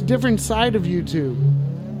 Oh, it's a different side of YouTube.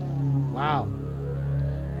 Wow,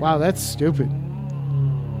 that's stupid.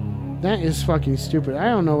 That is fucking stupid. I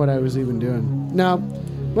don't know what I was even doing. No,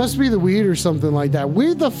 must be the weed or something like that.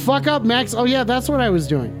 Weed the fuck up, Max. Oh yeah, that's what I was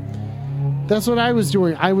doing.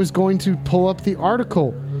 I was going to pull up the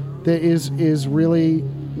article that is really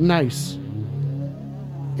nice.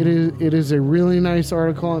 It is a really nice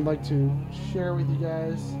article I'd like to share with you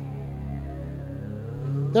guys.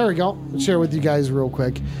 There we go. I'll share with you guys real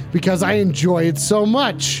quick because I enjoy it so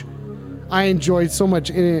much. Okay,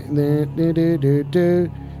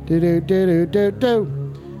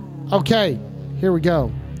 here we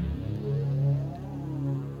go.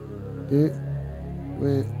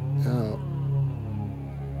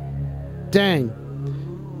 Dang.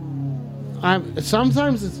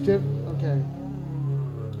 Sometimes it's okay.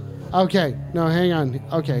 Okay, no, hang on.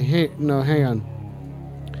 Okay, hang on.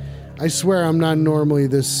 I swear I'm not normally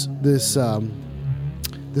this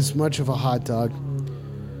much of a hot dog.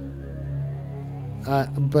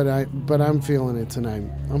 But I'm feeling it tonight.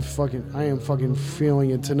 I am fucking feeling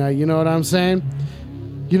it tonight. You know what I'm saying?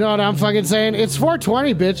 You know what I'm fucking saying? It's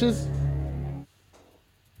 420, bitches.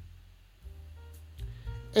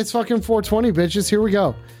 It's fucking 420, bitches. Here we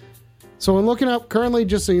go. So I'm looking up currently,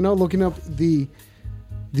 just so you know, looking up the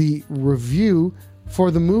review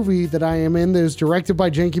for the movie that I am in that is directed by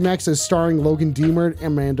Janky Max, is starring Logan Deemer,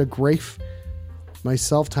 Amanda Grafe,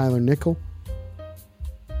 myself, Tyler Nickel,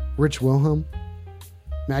 Rich Wilhelm,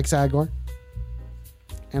 Max Agar,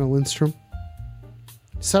 Anna Lindstrom,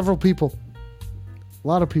 several people, a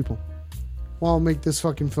lot of people want to make this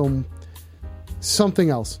fucking film something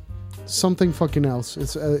else, something fucking else.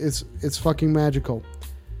 It's fucking magical.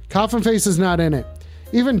 Coffin Face is not in it.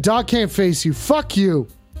 Even Doc can't face you. Fuck you.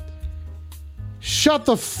 Shut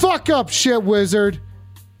the fuck up, shit wizard.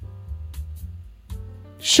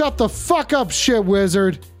 Shut the fuck up, shit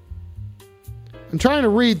wizard. I'm trying to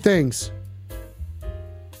read things.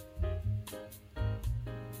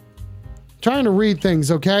 Trying to read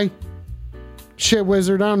things, okay? Shit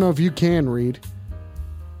wizard, I don't know if you can read.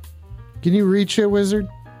 Can you read, shit wizard?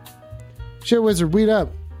 Shit wizard, weed up.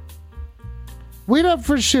 Weed up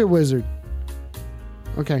for shit wizard.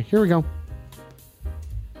 Okay, here we go.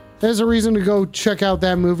 There's a reason to go check out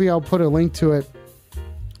that movie. I'll put a link to it.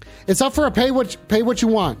 It's up for a pay what you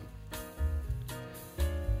want.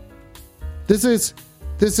 This is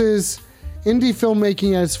indie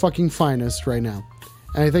filmmaking at its fucking finest right now.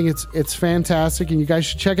 And I think it's fantastic and you guys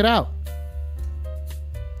should check it out.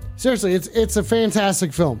 Seriously, it's a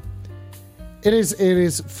fantastic film. It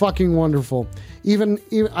is fucking wonderful. Even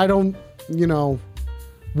I don't,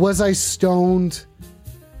 was I stoned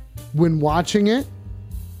when watching it?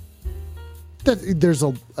 That there's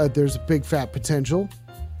a big fat potential.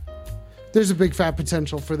 There's a big fat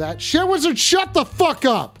potential for that. Shit wizard, shut the fuck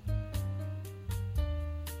up.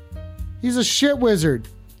 He's a shit wizard.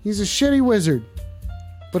 He's a shitty wizard,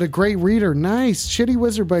 but a great reader. Nice. Shitty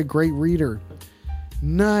wizard, but a great reader.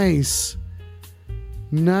 Nice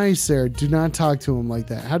there. Do not talk to him like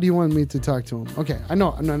that. How do you want me to talk to him? Okay, I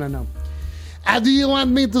know. No. How do you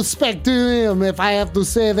want me to speak to him if I have to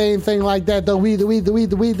say anything like that? The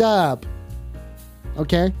weed up.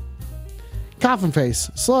 Okay? Coffin Face,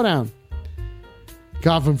 slow down.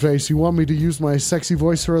 Coffin Face, you want me to use my sexy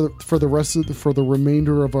voice for the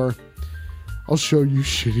remainder of our... I'll show you,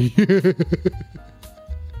 shitty.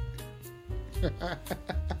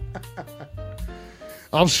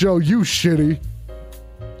 I'll show you, shitty.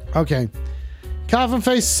 Okay. Coffin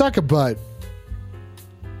Face, suck a butt.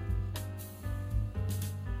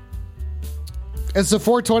 It's the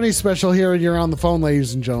 420 special here, and you're on the phone,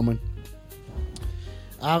 ladies and gentlemen.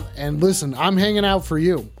 And listen, I'm hanging out for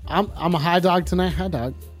you. I'm a hot dog tonight. Hot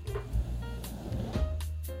dog.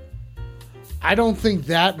 I don't think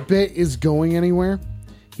that bit is going anywhere.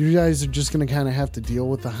 You guys are just gonna kind of have to deal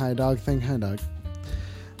with the high dog thing. High dog.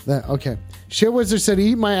 That okay. Shit Wizard said,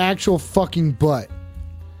 "Eat my actual fucking butt."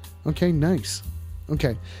 Okay, nice.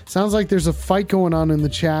 Okay, sounds like there's a fight going on in the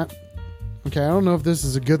chat. Okay, I don't know if this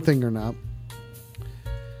is a good thing or not.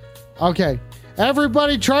 Okay,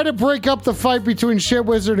 everybody try to break up the fight between Shit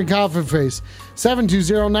Wizard and Coffin Face.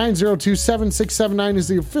 720-902-7679 is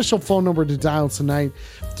the official phone number to dial tonight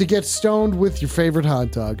to get stoned with your favorite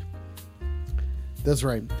hot dog. That's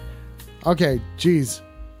right. Okay, geez.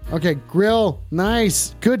 Okay, Grill,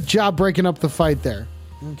 nice. Good job breaking up the fight there.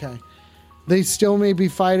 Okay. They still may be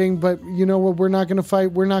fighting, but you know what? We're not going to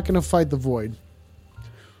fight. We're not going to fight the void.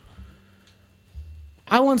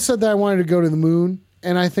 I once said that I wanted to go to the moon,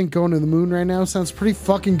 and I think going to the moon right now sounds pretty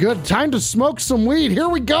fucking good. Time to smoke some weed. Here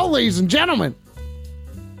we go, ladies and gentlemen.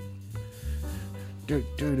 Okay.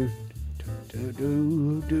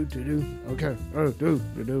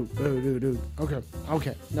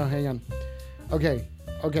 Okay. No, hang on. Okay,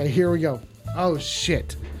 here we go. Oh,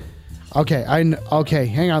 shit. Okay, okay,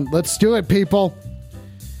 hang on. Let's do it, people.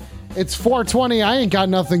 It's 4:20. I ain't got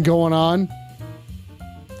nothing going on.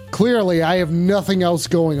 Clearly, I have nothing else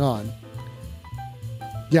going on.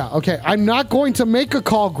 Yeah, okay. I'm not going to make a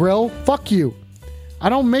call, Grill. Fuck you. I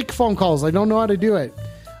don't make phone calls. I don't know how to do it.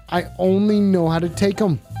 I only know how to take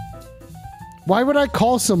them. Why would I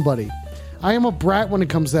call somebody? I am a brat when it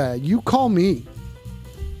comes to that. You call me.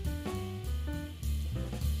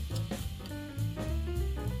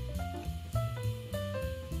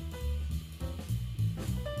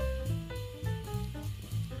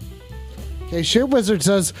 Okay, Shit Wizard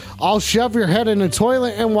says, I'll shove your head in a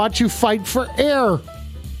toilet and watch you fight for air.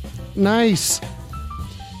 Nice.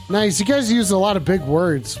 Nice. You guys use a lot of big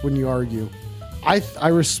words when you argue. I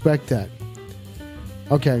respect that.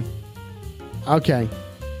 Okay. Okay.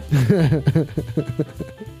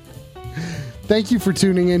 Thank you for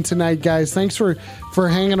tuning in tonight, guys. Thanks for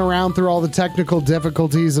hanging around through all the technical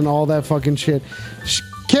difficulties and all that fucking shit.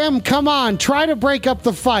 Kim, come on. Try to break up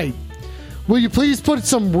the fight. Will you please put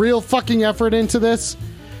some real fucking effort into this?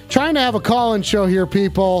 Trying to have a call-in show here,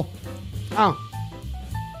 people. Oh.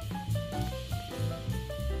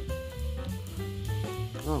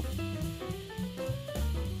 Oh.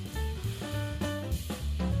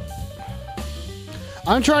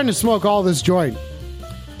 I'm trying to smoke all this joint.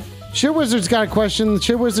 Shit Wizard's got a question.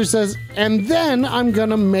 Shit Wizard says, and then I'm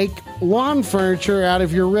gonna make lawn furniture out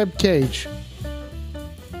of your rib cage.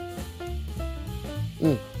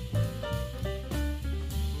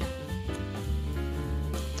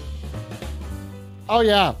 Oh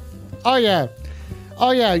yeah. Oh yeah.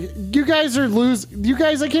 Oh yeah. You guys, I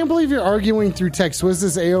can't believe you're arguing through text. Was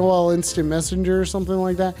this AOL Instant Messenger or something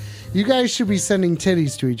like that? You guys should be sending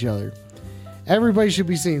titties to each other. Everybody should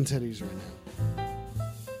be seeing titties right now.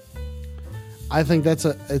 I think it's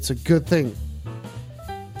a good thing.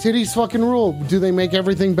 Titties fucking rule. Do they make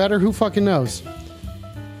everything better? Who fucking knows?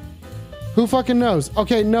 Who fucking knows?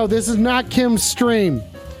 Okay, no, this is not Kim's stream.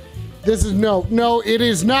 This is no, it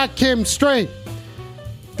is not Kim's stream.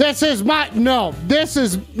 Listen.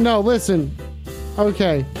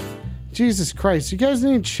 Okay. Jesus Christ. You guys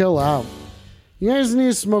need to chill out. You guys need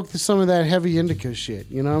to smoke some of that heavy indica shit.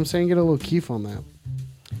 You know what I'm saying? Get a little keef on that.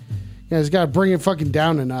 You guys gotta bring it fucking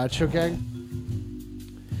down a notch, okay?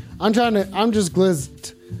 I'm just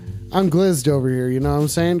glizzed. I'm glizzed over here, you know what I'm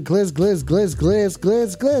saying? Glizz.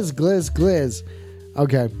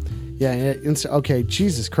 Okay. Yeah, okay,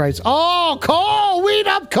 Jesus Christ. Oh, Cole! Weed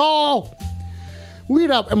up, Cole! Weed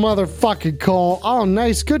up, motherfucking Cole. Oh,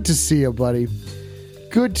 nice. Good to see you, buddy.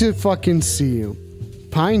 Good to fucking see you.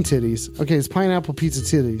 Pine titties. Okay, it's pineapple pizza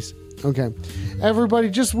titties. Okay. Everybody,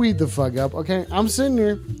 just weed the fuck up, okay? I'm sitting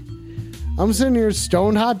here,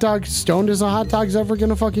 stoned hot dog. Stoned as a hot dog's ever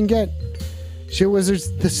gonna fucking get. Shit Wizard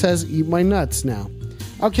says, eat my nuts now.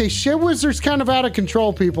 Okay, Shit Wizard's kind of out of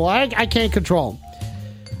control, people. I can't control him.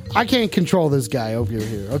 I can't control this guy over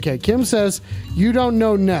here. Okay, Kim says, you don't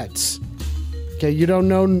know nuts. Okay, you don't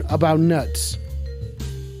know about nuts.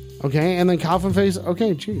 Okay, and then Coffin Face.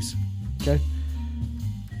 Okay, jeez.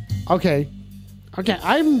 Okay,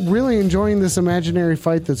 I'm really enjoying this imaginary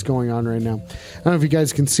fight that's going on right now. I don't know if you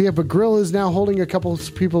guys can see it, but Grill is now holding a couple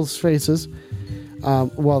of people's faces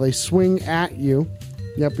while they swing at you.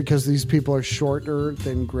 Yep, because these people are shorter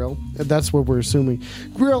than Grill. That's what we're assuming.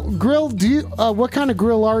 Grill, do you? What kind of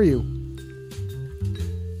grill are you?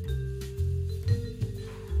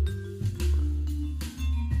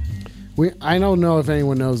 I don't know if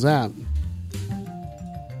anyone knows that.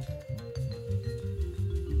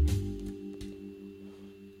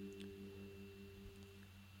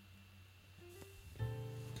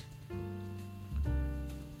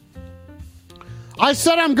 I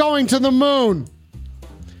said I'm going to the moon.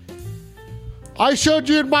 I showed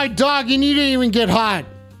you my dog and you didn't even get hot.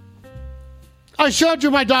 I showed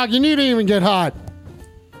you my dog and you didn't even get hot.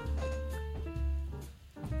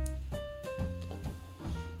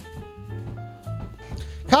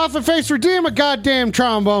 Coffin Face, redeem a goddamn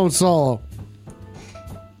trombone solo.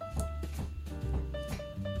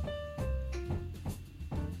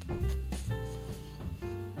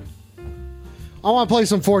 I want to play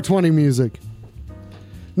some 420 music.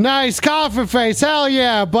 Nice, Coffin Face. Hell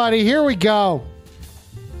yeah, buddy. Here we go.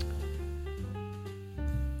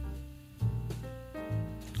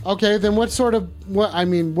 Okay, then what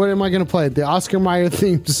am I going to play? The Oscar Mayer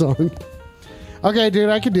theme song. Okay, dude,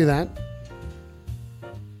 I could do that.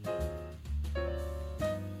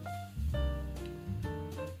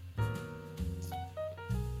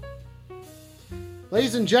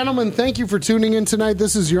 Ladies and gentlemen, thank you for tuning in tonight.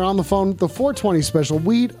 This is You're on the Phone, the 420 special,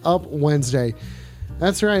 Weed Up Wednesday.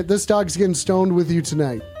 That's right, this dog's getting stoned with you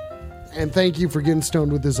tonight. And thank you for getting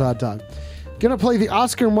stoned with this hot dog. Gonna play the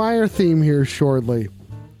Oscar Mayer theme here shortly.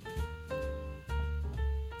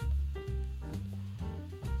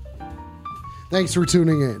 Thanks for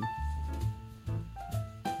tuning in.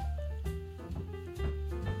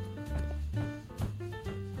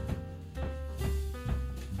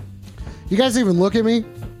 You guys even look at me? You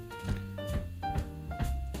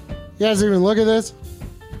guys even look at this?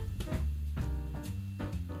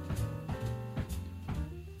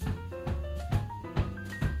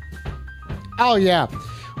 Oh yeah.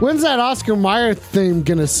 When's that Oscar Mayer theme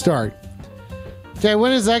gonna start? Okay,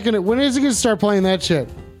 when is it gonna start playing that shit?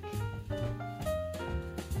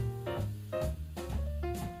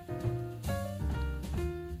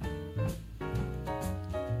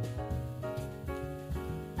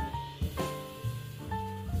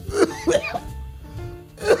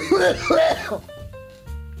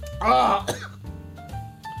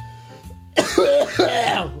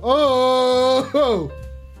 Oh,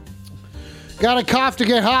 got a cough to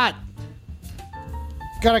get hot.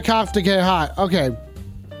 Got a cough to get hot. Okay.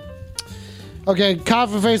 Okay,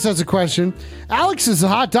 Coffin Face has a question. Alex is a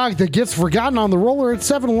hot dog that gets forgotten on the roller at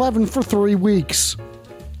 7-Eleven for 3 weeks.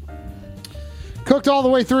 Cooked all the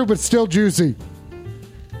way through, but still juicy.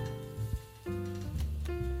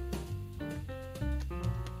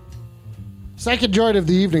 Second joint of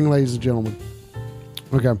the evening, ladies and gentlemen.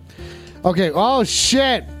 Okay. Okay. Oh,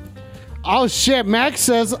 shit. Oh, shit. Max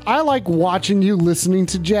says, I like watching you listening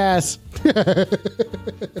to jazz.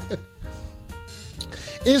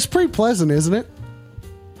 It's pretty pleasant, isn't it?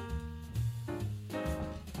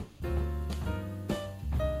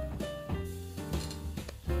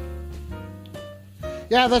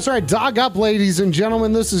 Yeah, that's right. Dog up, ladies and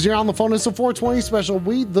gentlemen. This is You're on the Phone. It's a 420 special.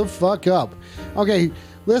 Weed the fuck up. Okay.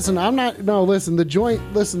 Listen,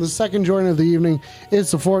 the second joint of the evening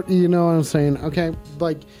is the you know what I'm saying, okay?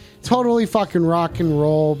 Like, totally fucking rock and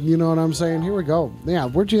roll, you know what I'm saying? Here we go. Yeah,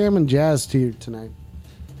 we're jamming jazz to you tonight.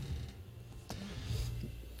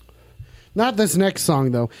 Not this next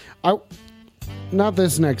song, though. Not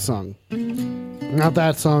this next song. Not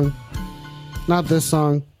that song. Not this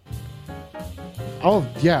song. Oh,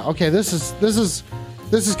 yeah, okay, this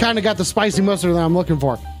is kind of got the spicy mustard that I'm looking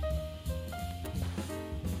for.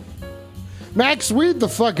 Max, weed the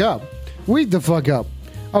fuck up. Weed the fuck up.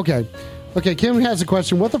 Okay. Okay, Kim has a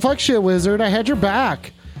question. What the fuck, Shit Wizard? I had your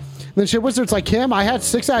back. And then Shit Wizard's like, Kim, I had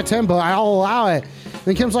 6 out of 10, but I'll allow it.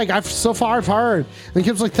 Then Kim's like, so far I've heard. And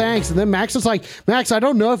Kim's like, thanks. And then Max is like, Max, I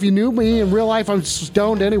don't know if you knew me in real life. I'm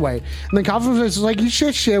stoned anyway. And then Coffin Face is like, you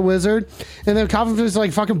Shit Wizard. And then Coffin Face is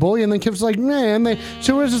like, fucking bully. And then Kim's like, man. And then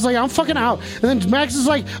Shit Wizard's like, I'm fucking out. And then Max is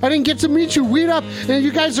like, I didn't get to meet you. Weed up. And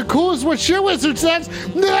you guys are cool is what Shit Wizard says.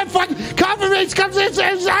 And then fucking Coffin Face comes in and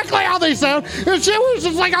says exactly how they sound. And Shit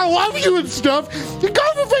Wizard's like, I love you and stuff. And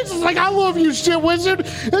Coffin Face is like, I love you, Shit Wizard.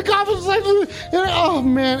 And Coffin's like, oh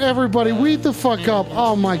man, everybody, weed the fuck up.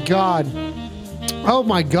 Oh my god. Oh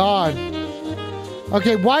my god.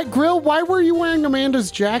 Okay, why were you wearing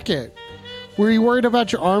Amanda's jacket? Were you worried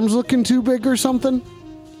about your arms looking too big or something?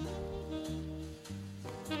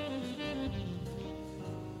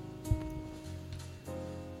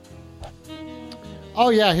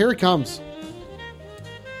 Oh yeah, here it comes.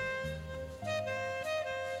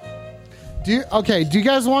 Do you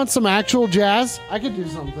guys want some actual jazz? I could do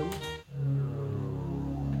something.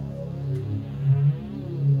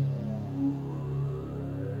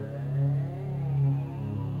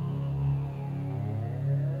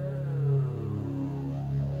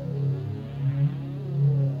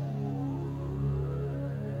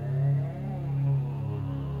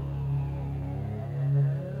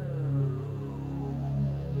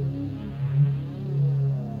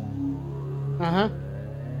 Uh-huh.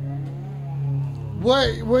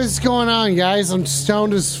 What's going on, guys? I'm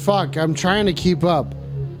stoned as fuck. I'm trying to keep up.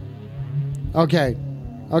 Okay.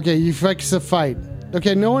 Okay, you fix the fight.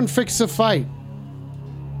 Okay, no one fixed the fight.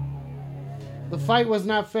 The fight was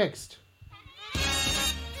not fixed.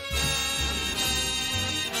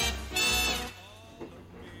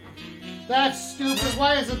 That's stupid.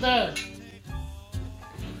 Why is it there?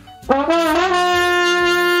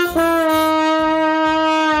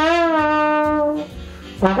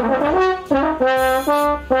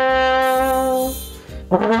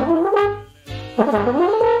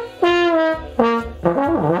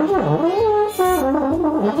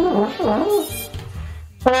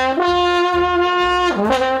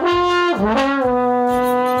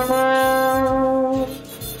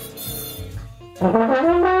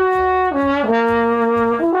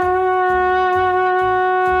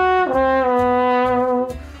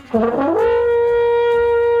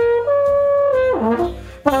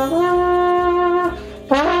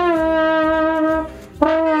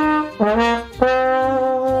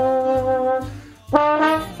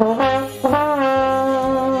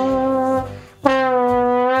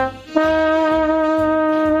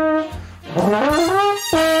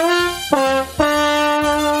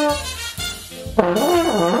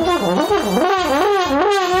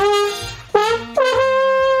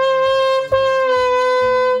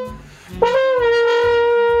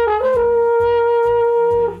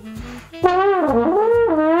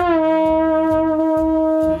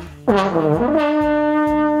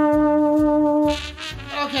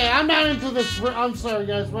 I'm sorry,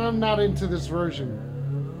 guys, but I'm not into this version.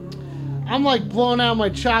 I'm like blowing out my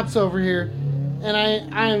chops over here, and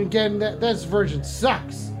I'm getting that. This version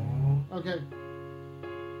sucks. Okay.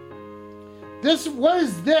 What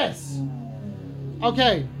is this?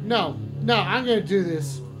 Okay, no, I'm gonna do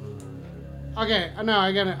this. Okay, no,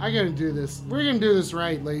 I gotta do this. We're gonna do this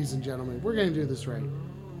right, ladies and gentlemen. We're gonna do this right.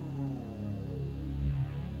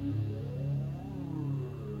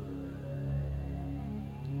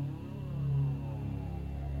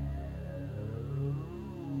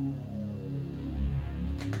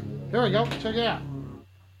 Here we go. Check it out.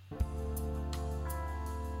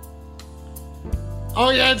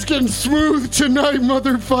 Oh yeah, it's getting smooth tonight,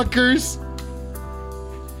 motherfuckers.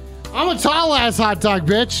 I'm a tall ass hot dog,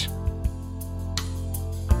 bitch.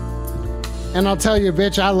 And I'll tell you,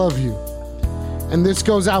 bitch, I love you. And this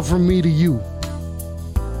goes out from me to you.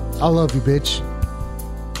 I love you, bitch.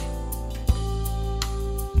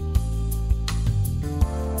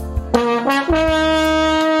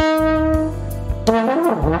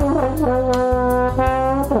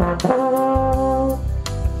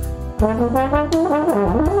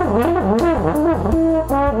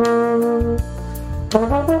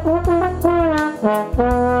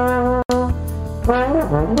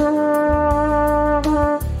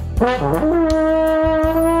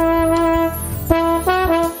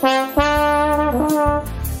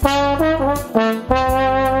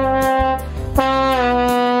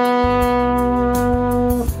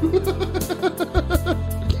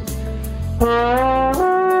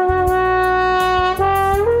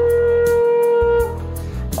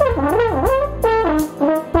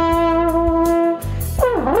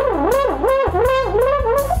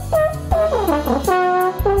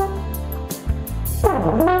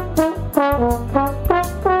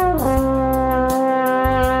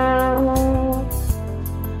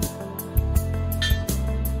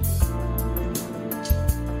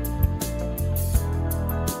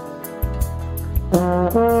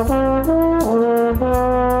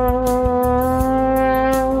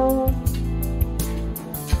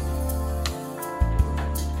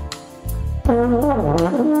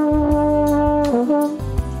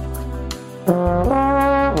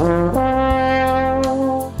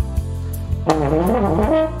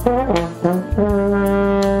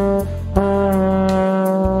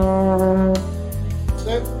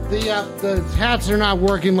 The hats are not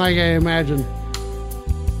working like I imagined.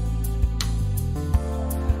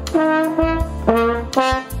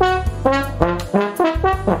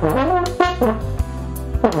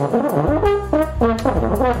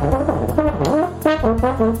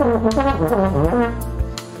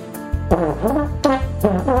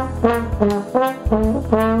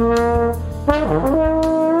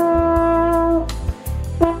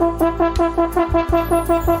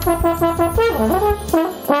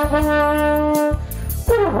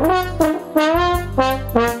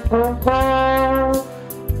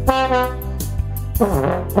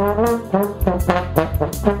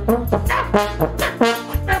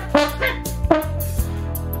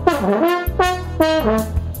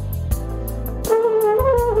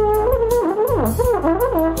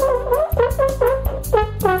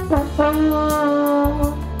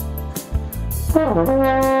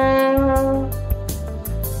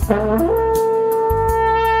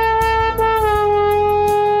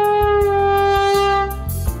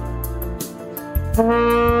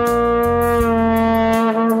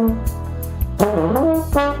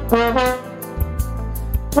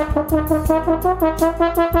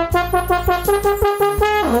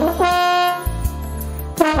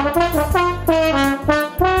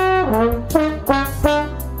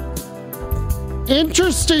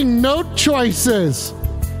 Interesting note choices.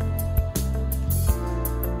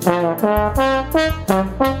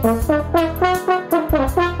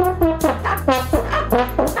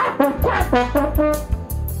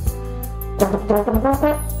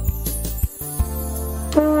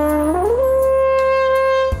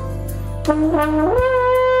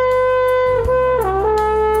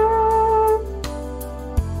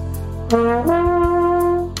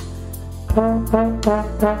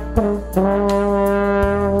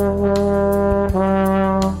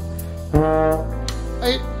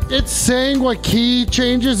 It's saying what key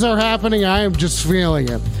changes are happening. I am just feeling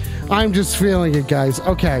it. I'm just feeling it, guys.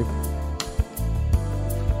 Okay.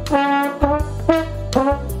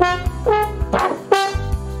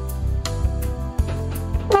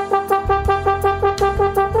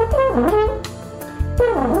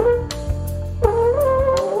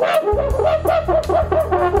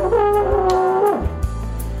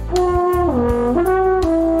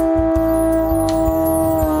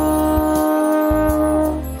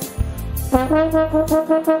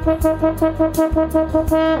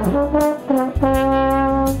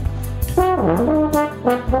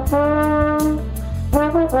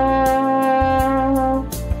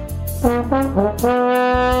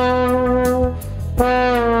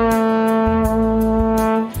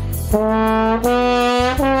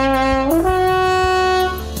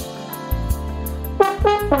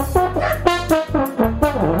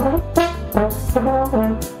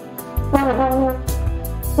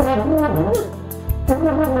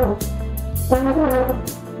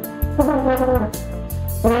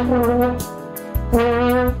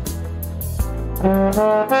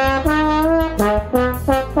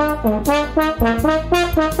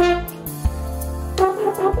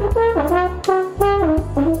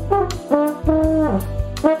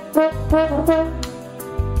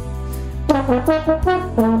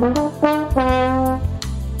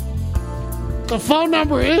 The phone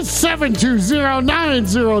number is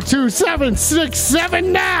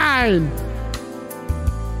 720-902-7679.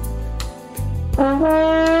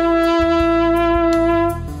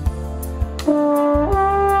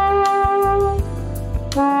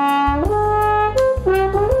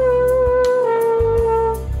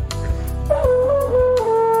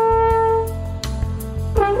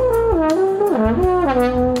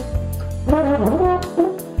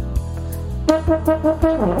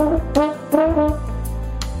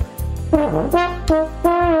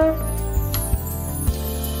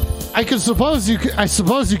 I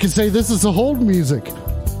suppose you could say this is a hold music.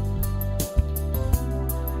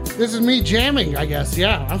 This is me jamming, I guess.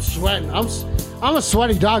 Yeah, I'm sweating. I'm a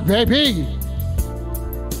sweaty dog, baby.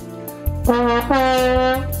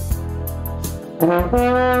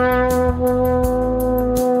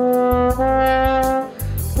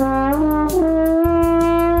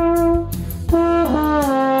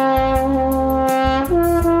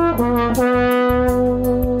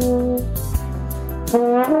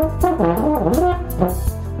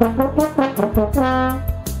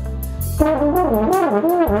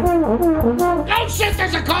 Oh shit,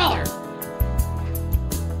 there's a caller!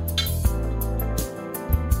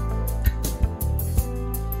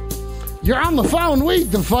 You're on the phone,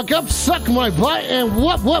 wake the fuck up, suck my butt, and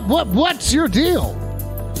what's your deal?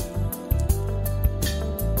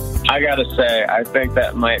 I gotta say, I think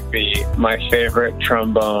that might be my favorite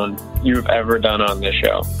trombone you've ever done on this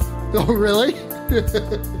show. Oh, really?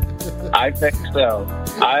 I think so.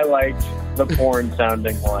 I liked the porn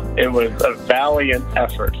sounding one. It was a valiant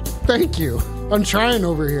effort. Thank you. I'm trying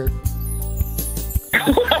over here.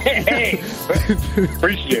 Hey,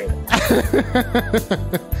 appreciate it.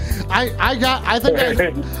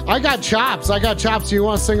 I got chops. I got chops. Do you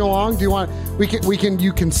want to sing along? Do you want?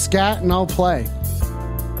 You can scat and I'll play.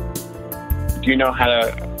 Do you know how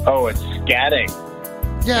to? Oh, it's scatting.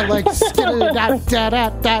 Yeah, like skitty da da da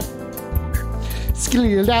da.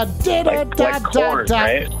 Skitty da da da da corn, da.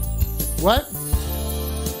 right? What?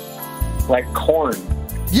 Like corn.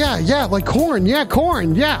 Yeah, like corn. Yeah,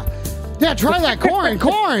 corn. Yeah, try that corn.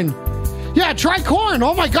 Corn. Yeah, try corn.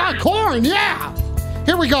 Oh my God, corn. Yeah.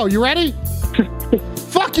 Here we go. You ready?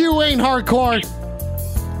 Fuck you, ain't hardcore.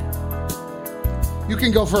 You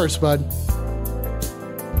can go first, bud.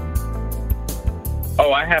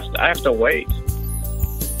 Oh, I have to wait.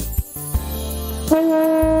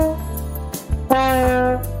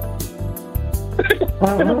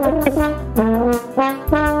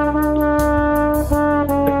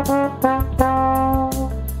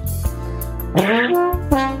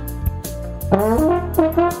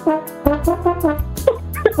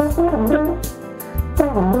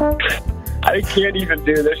 I can't even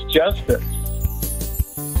do this justice.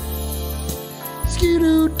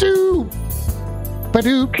 Skidoo-doo.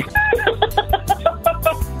 Badoop.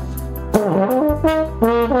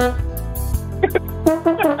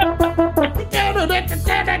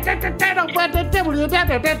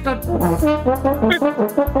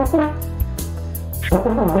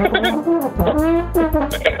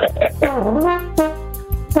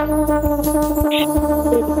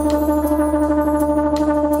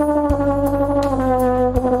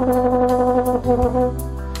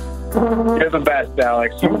 You're the best,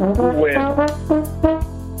 Alex. You win.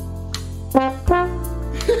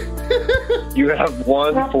 You have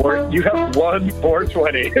won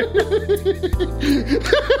 420.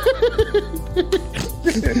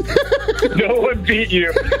 No one beat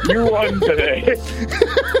you. You won today.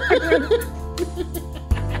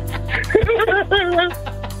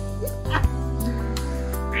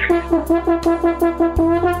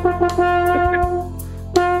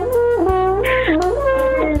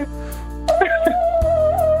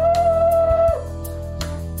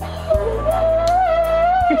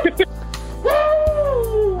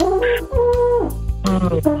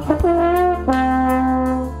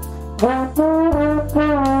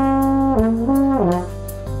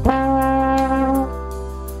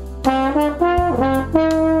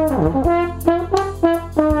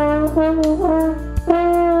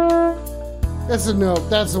 That's a note.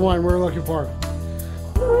 That's the one we're looking for.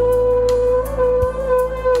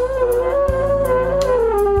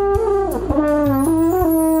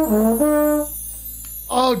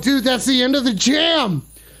 Oh, dude, that's the end of the jam.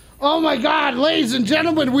 Oh, my God. Ladies and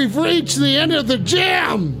gentlemen, we've reached the end of the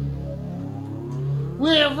jam.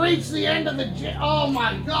 We have reached the end of the jam. Oh,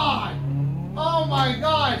 my God. Oh, my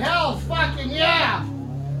God. Hell fucking yeah.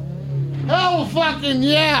 Hell fucking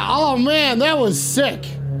yeah. Oh, man, that was sick.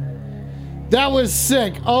 That was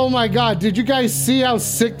sick. Oh my God. Did you guys see how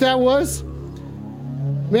sick that was?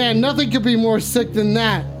 Man, nothing could be more sick than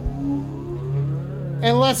that.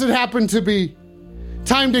 Unless it happened to be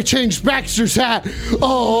time to change Baxter's hat.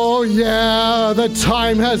 Oh yeah, the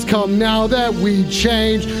time has come now that we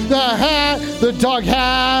change the hat the dog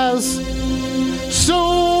has.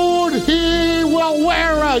 Soon he will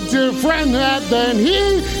wear a different hat than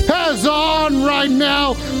he has on right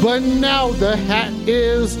now. But now the hat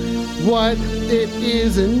is what it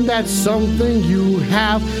is, and that's something you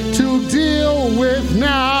have to deal with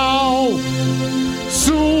now.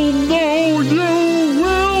 Soon though you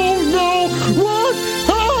will know what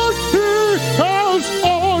hat he has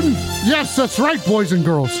on. Yes, that's right, boys and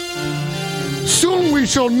girls. Soon we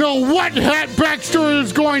shall know what hat Baxter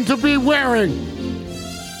is going to be wearing.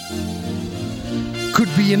 Could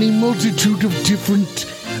be any multitude of different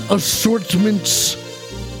assortments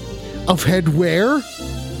of headwear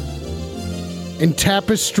and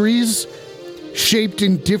tapestries shaped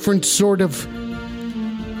in different sort of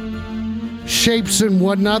shapes and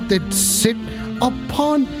whatnot that sit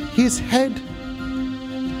upon his head.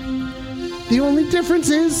 The only difference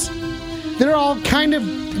is they're all kind of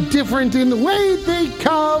different in the way they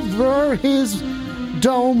cover his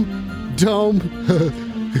dome.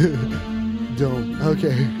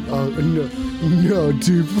 Okay. No,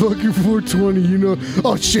 dude. Fucking 420, you know.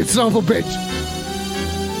 Oh, shit, son of a bitch.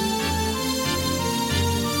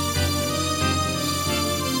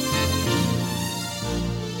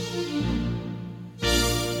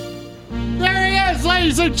 There he is,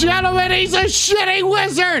 ladies and gentlemen. He's a shitty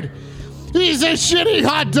wizard. He's a shitty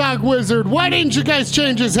hot dog wizard. Why didn't you guys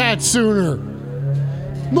change his hat sooner?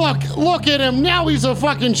 Look at him. Now he's a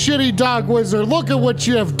fucking shitty dog wizard. Look at what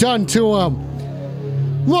you have done to him.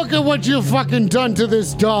 Look at what you've fucking done to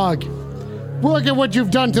this dog. Look at what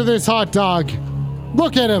you've done to this hot dog.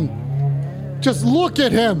 Look at him. Just look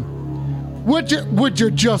at him. Would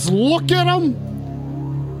you just look at him?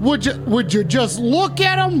 Would you just look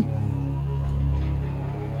at him?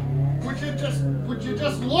 Would you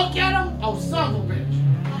just look at him? Oh, son of a bitch.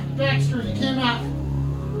 Baxter, you cannot.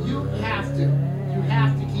 You have to. You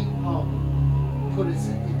have to keep. Oh, he put his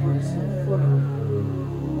foot on.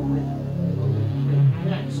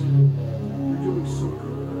 Baxter, you're doing so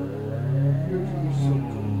good. You're doing so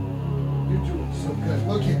good. You're doing so good.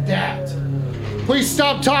 Look at that. Please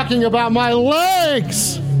stop talking about my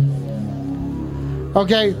legs.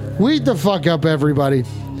 Okay, weed the fuck up, everybody.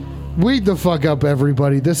 Weed the fuck up,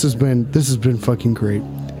 everybody. This has been fucking great.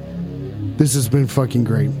 This has been fucking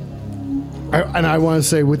great. And I want to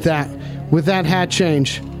say with that hat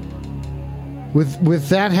change, with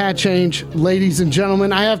that hat change, ladies and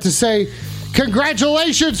gentlemen, I have to say,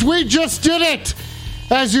 congratulations, we just did it.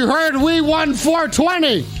 As you heard, we won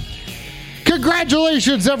 420.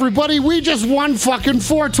 Congratulations, everybody. We just won fucking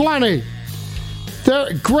 420.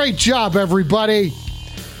 Great job, everybody.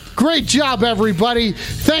 Great job, everybody.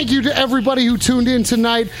 Thank you to everybody who tuned in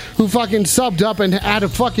tonight, who fucking subbed up and had a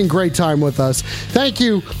fucking great time with us. Thank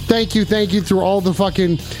you through all the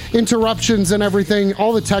fucking interruptions and everything,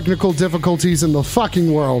 all the technical difficulties in the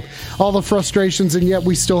fucking world, all the frustrations, and yet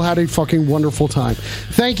we still had a fucking wonderful time.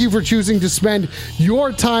 Thank you for choosing to spend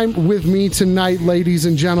your time with me tonight, ladies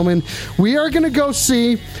and gentlemen. We are going to go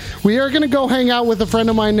hang out with a friend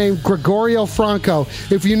of mine named Gregorio Franco.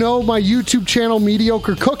 If you know my YouTube channel,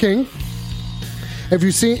 Mediocre Cooking, if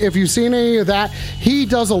you've seen any of that, he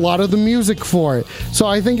does a lot of the music for it. So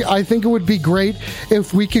I think it would be great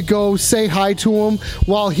if we could go say hi to him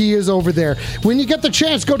while he is over there. When you get the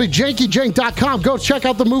chance, go to jankyjank.com. Go check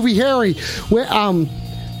out the movie Harry.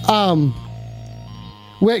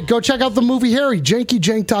 Go check out the movie Harry.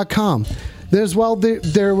 jankyjank.com.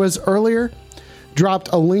 There was earlier dropped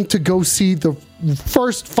a link to go see the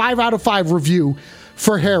first 5 out of 5 review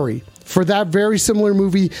for Harry, for that very similar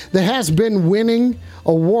movie that has been winning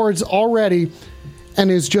awards already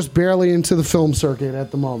and is just barely into the film circuit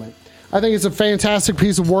at the moment. I think it's a fantastic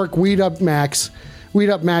piece of work. Weed up Max,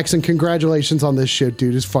 and congratulations on this shit,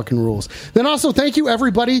 dude. It's fucking rules. Then also thank you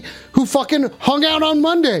everybody who fucking hung out on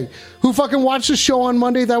Monday, who fucking watched the show on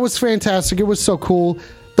Monday. That was fantastic. It was so cool.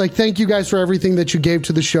 Like, thank you guys for everything that you gave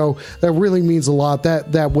to the show. That really means a lot.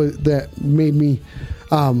 That made me.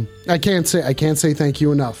 I can't say thank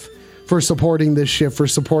you enough for supporting this shit, for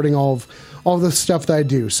supporting all the stuff that I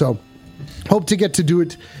do. So, hope to get to do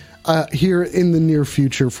it here in the near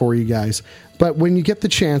future for you guys. But when you get the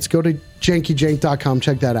chance, go to jankyjank.com.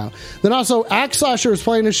 Check that out. Then also, Axe Slasher is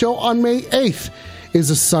playing a show on May 8th. Is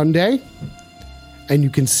a Sunday, and you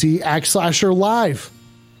can see Axe Slasher live.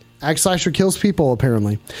 Axe Slasher kills people,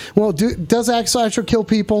 apparently. Well, does Axe Slasher kill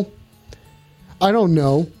people? I don't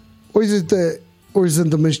know. Or is it the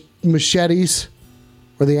machetes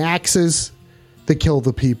or the axes that kill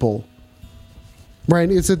the people?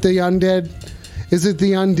 Right? Is it the undead? Is it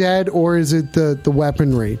the undead or is it the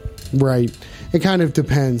weaponry? Right. It kind of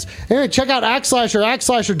depends. Anyway, check out Axe Slasher,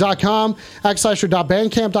 axeslasher.com,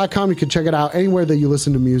 axeslasher.bandcamp.com. You can check it out anywhere that you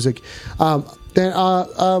listen to music.